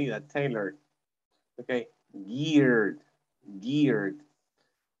la medida, tailored. Okay, geared.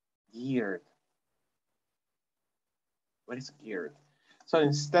 What is geared? So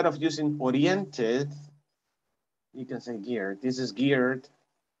instead of using oriented, you can say geared. This is geared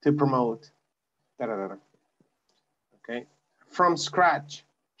to promote. Okay, from scratch.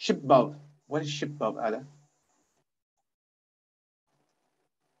 Ship boat. What is ship boat, Ada?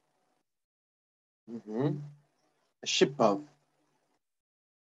 A ship boat.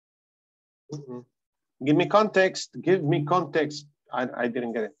 Give me context. Give me context. I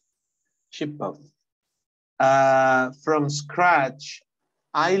didn't get it. Ship boat. From scratch.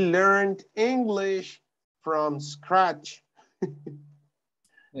 I learned English from scratch.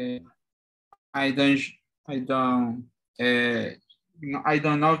 I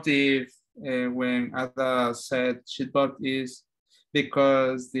don't know if when Ada said shitbot is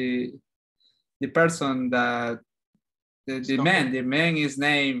because the person that the man is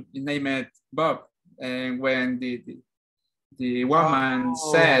named Bob, and when the woman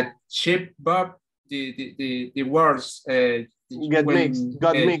said ship Bob, the words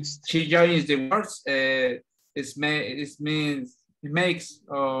got mixed. She joins the words. It makes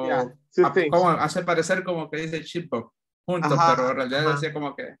como hace parecer como que dice ship Bob juntos, pero en realidad decía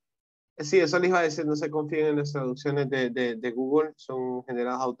como que. Sí, eso les iba a decir, no se confíen en las traducciones de Google, son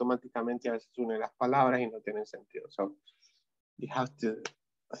generadas automáticamente, a veces unen las palabras y no tienen sentido. So, you have to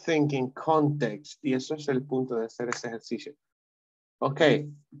think in context, y eso es el punto de hacer ese ejercicio. Okay,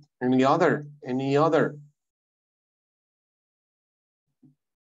 any other?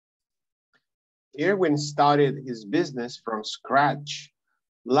 Irwin started his business from scratch.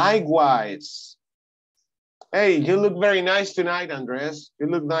 Likewise. Hey, you look very nice tonight, Andres. You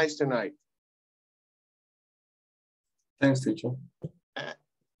look nice tonight. Thanks, teacher.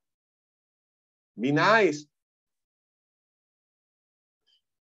 Be nice.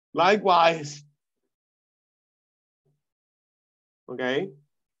 Likewise. Okay.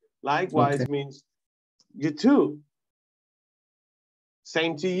 Likewise means you too.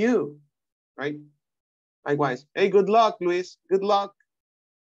 Same to you, right? Likewise. Hey, good luck, Luis. Good luck.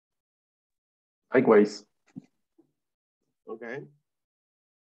 Likewise. Okay.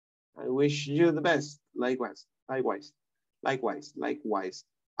 I wish you the best. Likewise.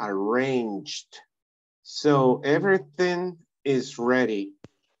 Arranged. So everything is ready.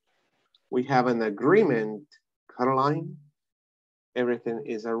 We have an agreement, Caroline. Everything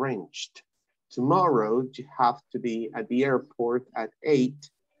is arranged. Tomorrow, you have to be at the airport at 8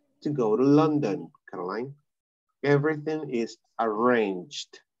 to go to London, Caroline. Everything is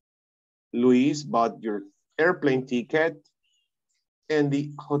arranged. Luis bought your airplane ticket and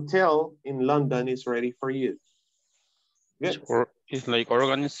the hotel in London is ready for you. Good. It's like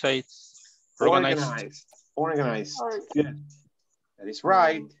organized. Organized. Good. That is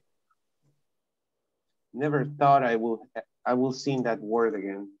right. Never thought I will sing that word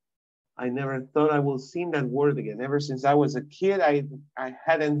again. I never thought I will sing that word again. Ever since I was a kid, I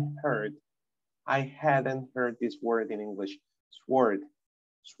hadn't heard this word in English. Sword.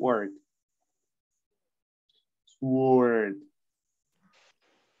 Sword. Sword.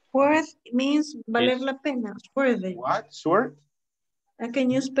 Worth means valer la pena. Worthy. What? Sword? Can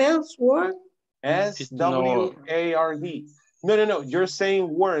you spell sword? S-W-A-R-D. No. You're saying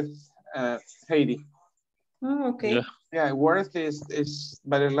worth, Heidi. Oh, okay. Yeah, worth is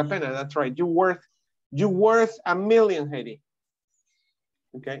valer la pena. That's right. You worth $1 million, Heidi.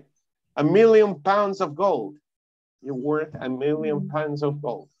 Okay. £1 million of gold. You're worth £1 million of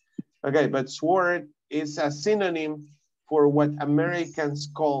gold. Okay, but sword is a synonym for what Americans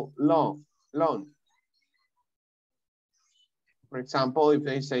call loan. For example, if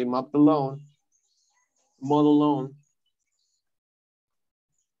they say model loan,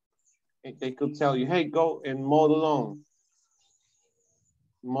 they could tell you, hey, go and mow the lawn.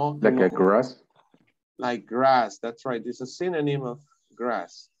 Like a grass? Like grass, that's right. It's a synonym of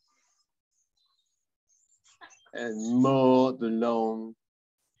grass. And mow the lawn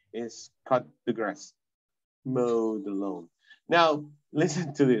is cut the grass. Mow the lawn. Now,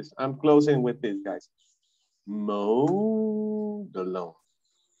 listen to this. I'm closing with this, guys. Mow the lawn.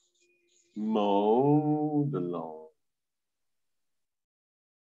 Mow the lawn.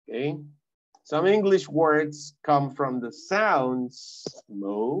 Okay. Some English words come from the sounds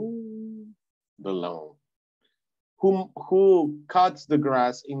mow the lawn. Who cuts the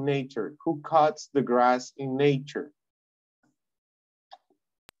grass in nature? Who cuts the grass in nature?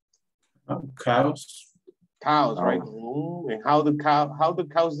 Cows. Cows, right? And how do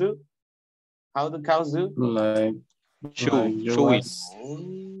cows do? How do cows do? Like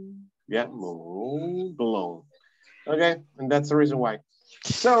yeah, mow the lawn. Okay, and that's the reason why.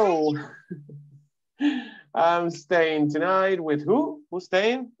 So I'm staying tonight with who? Who's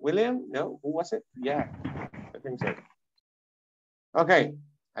staying? William? No, who was it? Yeah, I think so. Okay,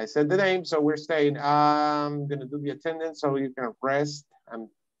 I said the name, so we're staying. I'm gonna do the attendance so you can rest. I'm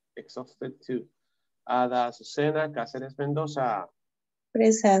exhausted too. Ada Susana Cáceres Mendoza.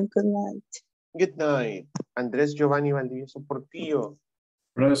 Present, good night. Good night. Andrés Giovanni Valdivieso Portillo.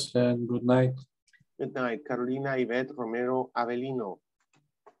 Present, good night. Good night. Carolina Ivette Romero Avelino.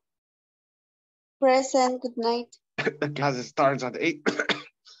 Present, good night. The class starts at 8.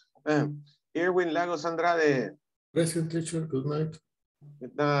 Irwin Lagos Andrade. Present, teacher, good night.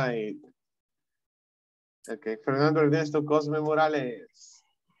 Good night. Okay, Fernando Ernesto Cosme Morales.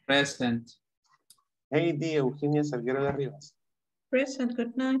 Present. Heidi Eugenia Salguero de Rivas. Present,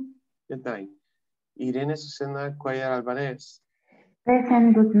 good night. Good night. Irene Susana Cuellar Albanés.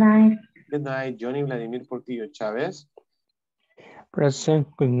 Present, good night. Good night. Johnny Vladimir Portillo Chávez. Present,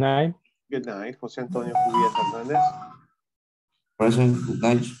 good night. Good night. José Antonio Cubillas Hernández. Present, good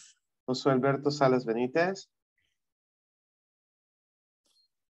night. José Alberto Salas Benítez.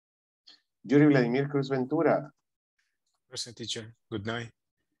 Yuri Vladimir Cruz Ventura. Present, teacher. Good night.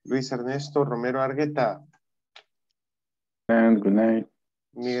 Luis Ernesto Romero Argueta. And good night.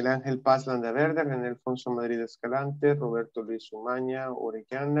 Miguel Ángel Paz Landaverde, René Alfonso Madrid Escalante, Roberto Luis Umaña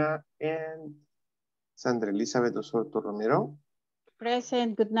Orellana, and Sandra Elizabeth Osorto Romero.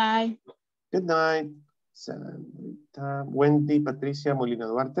 Present, good night. Good night. Sandrita, Wendy Patricia Molina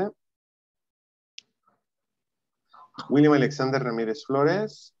Duarte. William Alexander Ramírez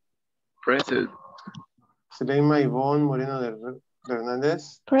Flores. Present. Selema Ivonne Moreno de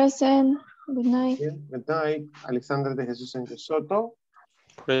Hernández. Present, good night. Good night. Alexander de Jesús Sánchez Soto.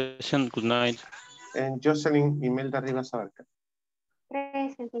 Present, good night. And Jocelyn Imelda Rivas Abarca.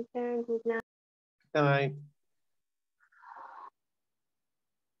 Present, teacher, good night. Good night.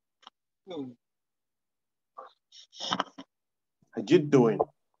 How you doing?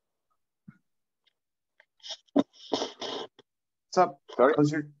 What's up? Sorry?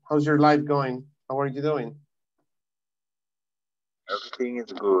 How's your life going? How are you doing? Everything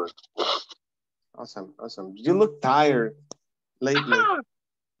is good. Awesome, awesome. You look tired lately.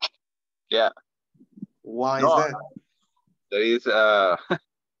 Yeah. Why is that? There is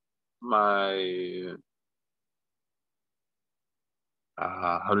my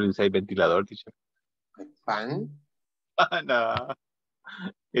how do you say ventilador, teacher? Fan? No,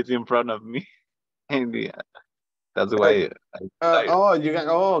 it's in front of me. And yeah, that's why. Oh, you got.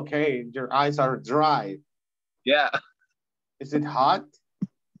 Oh, okay. Your eyes are dry. Yeah. Is it hot?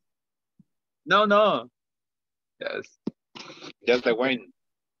 No, no. Yes. Just the wind.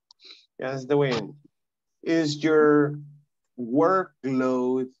 Yes, the wind. Is your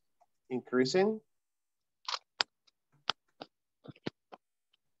workload increasing?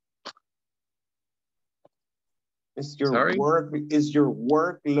 Is your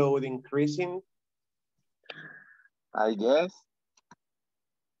workload increasing? I guess.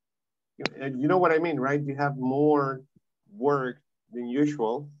 You know what I mean, right? You have more work than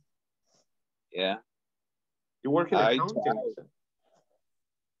usual. Yeah. You work in accounting.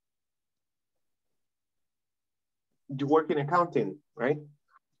 You work in accounting, right?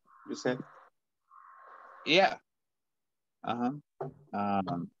 You said. Yeah.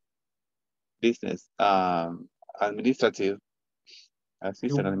 Business. Administrative.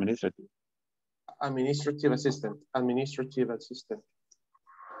 Assistant administrative. Administrative assistant. Administrative assistant.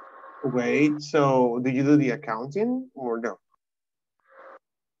 Wait, so do you do the accounting or no?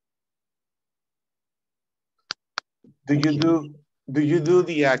 Do you do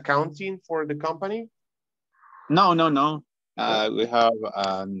the accounting for the company? No, no, no. We have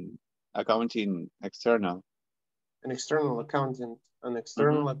accounting external. An external accountant,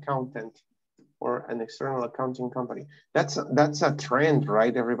 or an external accounting company. That's a trend,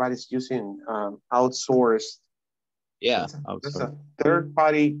 right? Everybody's using outsourced. Yeah, that's a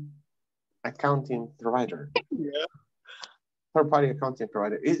third-party accounting provider. Yeah. Third-party accounting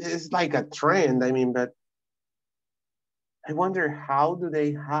provider. It's like a trend. I mean, but I wonder how do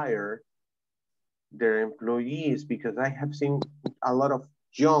they hire their employees, because I have seen a lot of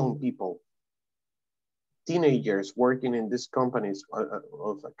young people, teenagers working in these companies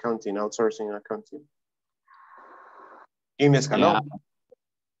of accounting, outsourcing accounting. In Escalon. Yeah.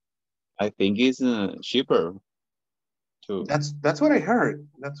 I think it's cheaper too. That's what I heard.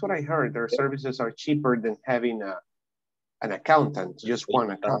 That's what I heard. Their services are cheaper than having an accountant, just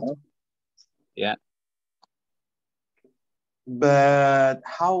one accountant. Yeah. But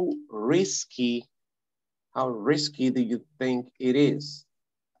how risky do you think it is?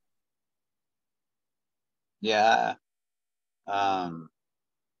 Yeah.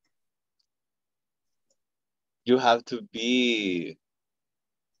 You have to be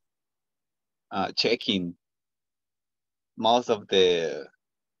checking most of the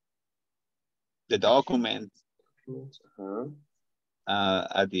documents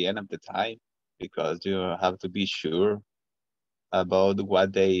at the end of the time, because you have to be sure about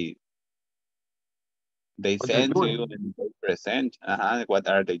what they send to you and they present. What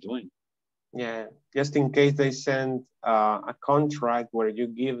are they doing? Yeah, just in case they send a contract where you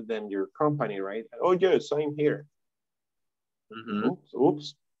give them your company, right? Oh, yes, I'm here.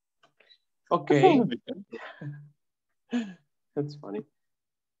 Oops. Okay. That's funny.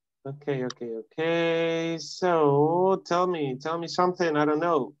 Okay. So tell me something. I don't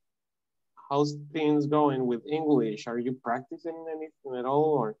know. How's things going with English? Are you practicing anything at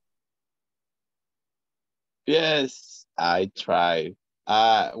all, or? Yes, I try.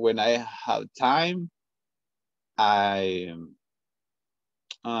 When I have time, I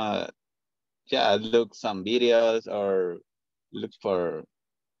look some videos or look for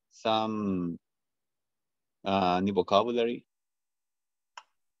some new vocabulary.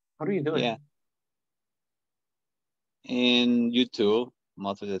 How do you do it? Yeah. In YouTube,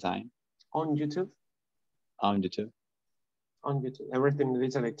 most of the time. On YouTube? On YouTube. On YouTube. Everything that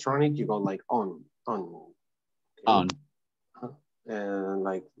is electronic, you go like on. Okay. On. And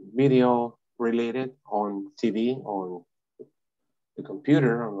like video related, on TV, on the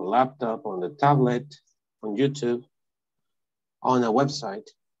computer, on the laptop, on the tablet, on YouTube, on a website.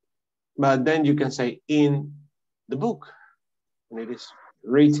 But then you can say in the book, when it is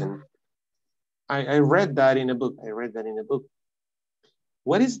written. I read that in a book.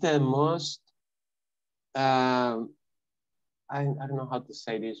 What is the most, I don't know how to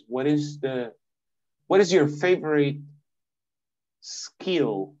say this. What is your favorite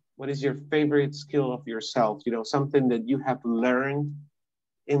skill? What is your favorite skill of yourself? You know, something that you have learned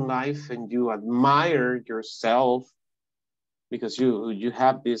in life and you admire yourself because you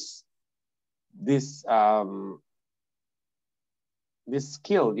have this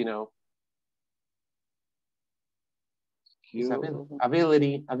skill, you know.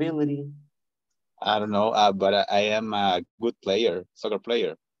 Ability. I don't know, but I am a good player, soccer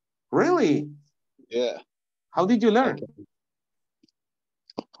player. Really? Yeah. How did you learn?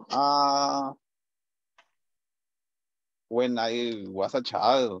 When I was a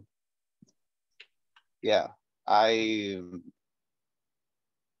child, yeah, I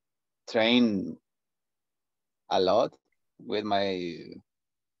trained a lot with my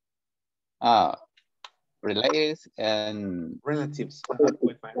relatives and relatives.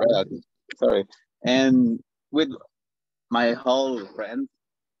 With my relatives. Sorry, and with my whole friends.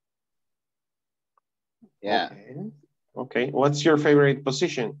 Yeah. Okay. Okay. What's your favorite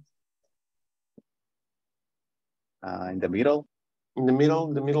position? In the middle. In the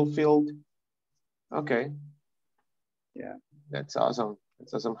middle field. Okay. Yeah. That's awesome.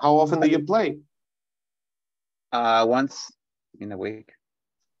 That's awesome. How often do you play? Once in a week.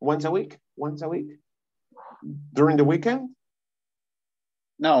 Once a week? Once a week? During the weekend?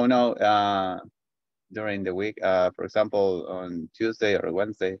 No. During the week. For example, on Tuesday or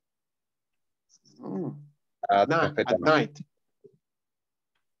Wednesday. At night.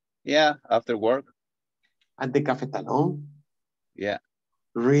 Yeah, after work. At the Café Talón? Yeah.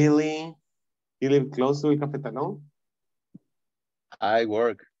 Really? You live close to the Café Talón? I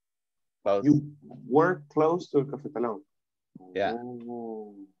work close. You work close to the Café Talón? Yeah.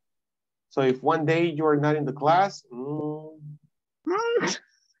 Oh. So if one day you are not in the class, you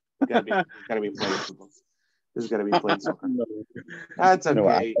gotta be playing football. This is gonna be playing soccer. That's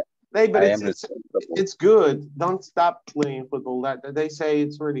okay. Hey, but it's good. Don't stop playing football. That they say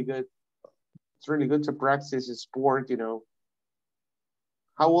it's really good. It's really good to practice a sport, you know.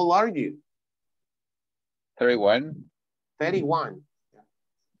 How old are you? 31. 31.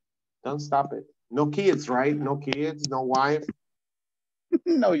 Don't stop it. No kids, right? No kids, no wife.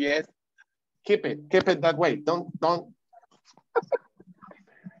 No, yes. Keep it that way. Don't. No,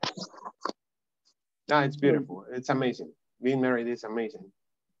 it's beautiful. It's amazing. Being married is amazing.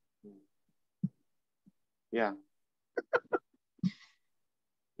 Yeah.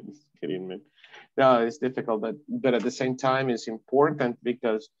 Just kidding, man. No, it's difficult, but at the same time, it's important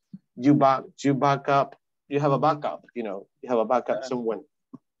because you back up. You have a backup. You know, you have a backup someone.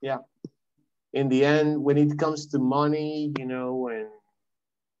 Yeah. In the end, when it comes to money, you know, and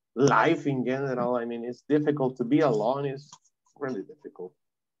life in general, I mean, it's difficult to be alone. It's really difficult.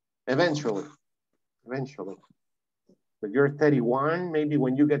 Eventually. But you're 31, maybe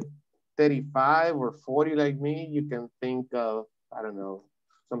when you get 35 or 40 like me, you can think of, I don't know,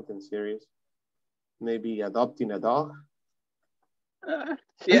 something serious. Maybe adopting a dog.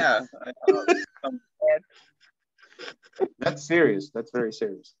 Yeah. That's serious. That's very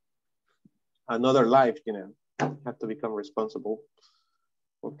serious. Another life, you know, have to become responsible.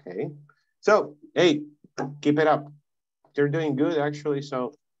 Okay. So, hey, keep it up. You're doing good, actually.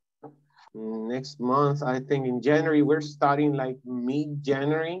 So next month, I think in January, we're starting like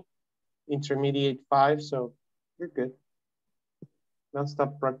mid-January, intermediate 5. So you're good. Don't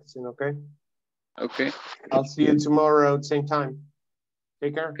stop practicing, okay? Okay. I'll see you tomorrow at the same time.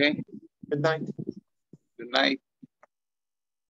 Take care. Okay. Good night. Good night.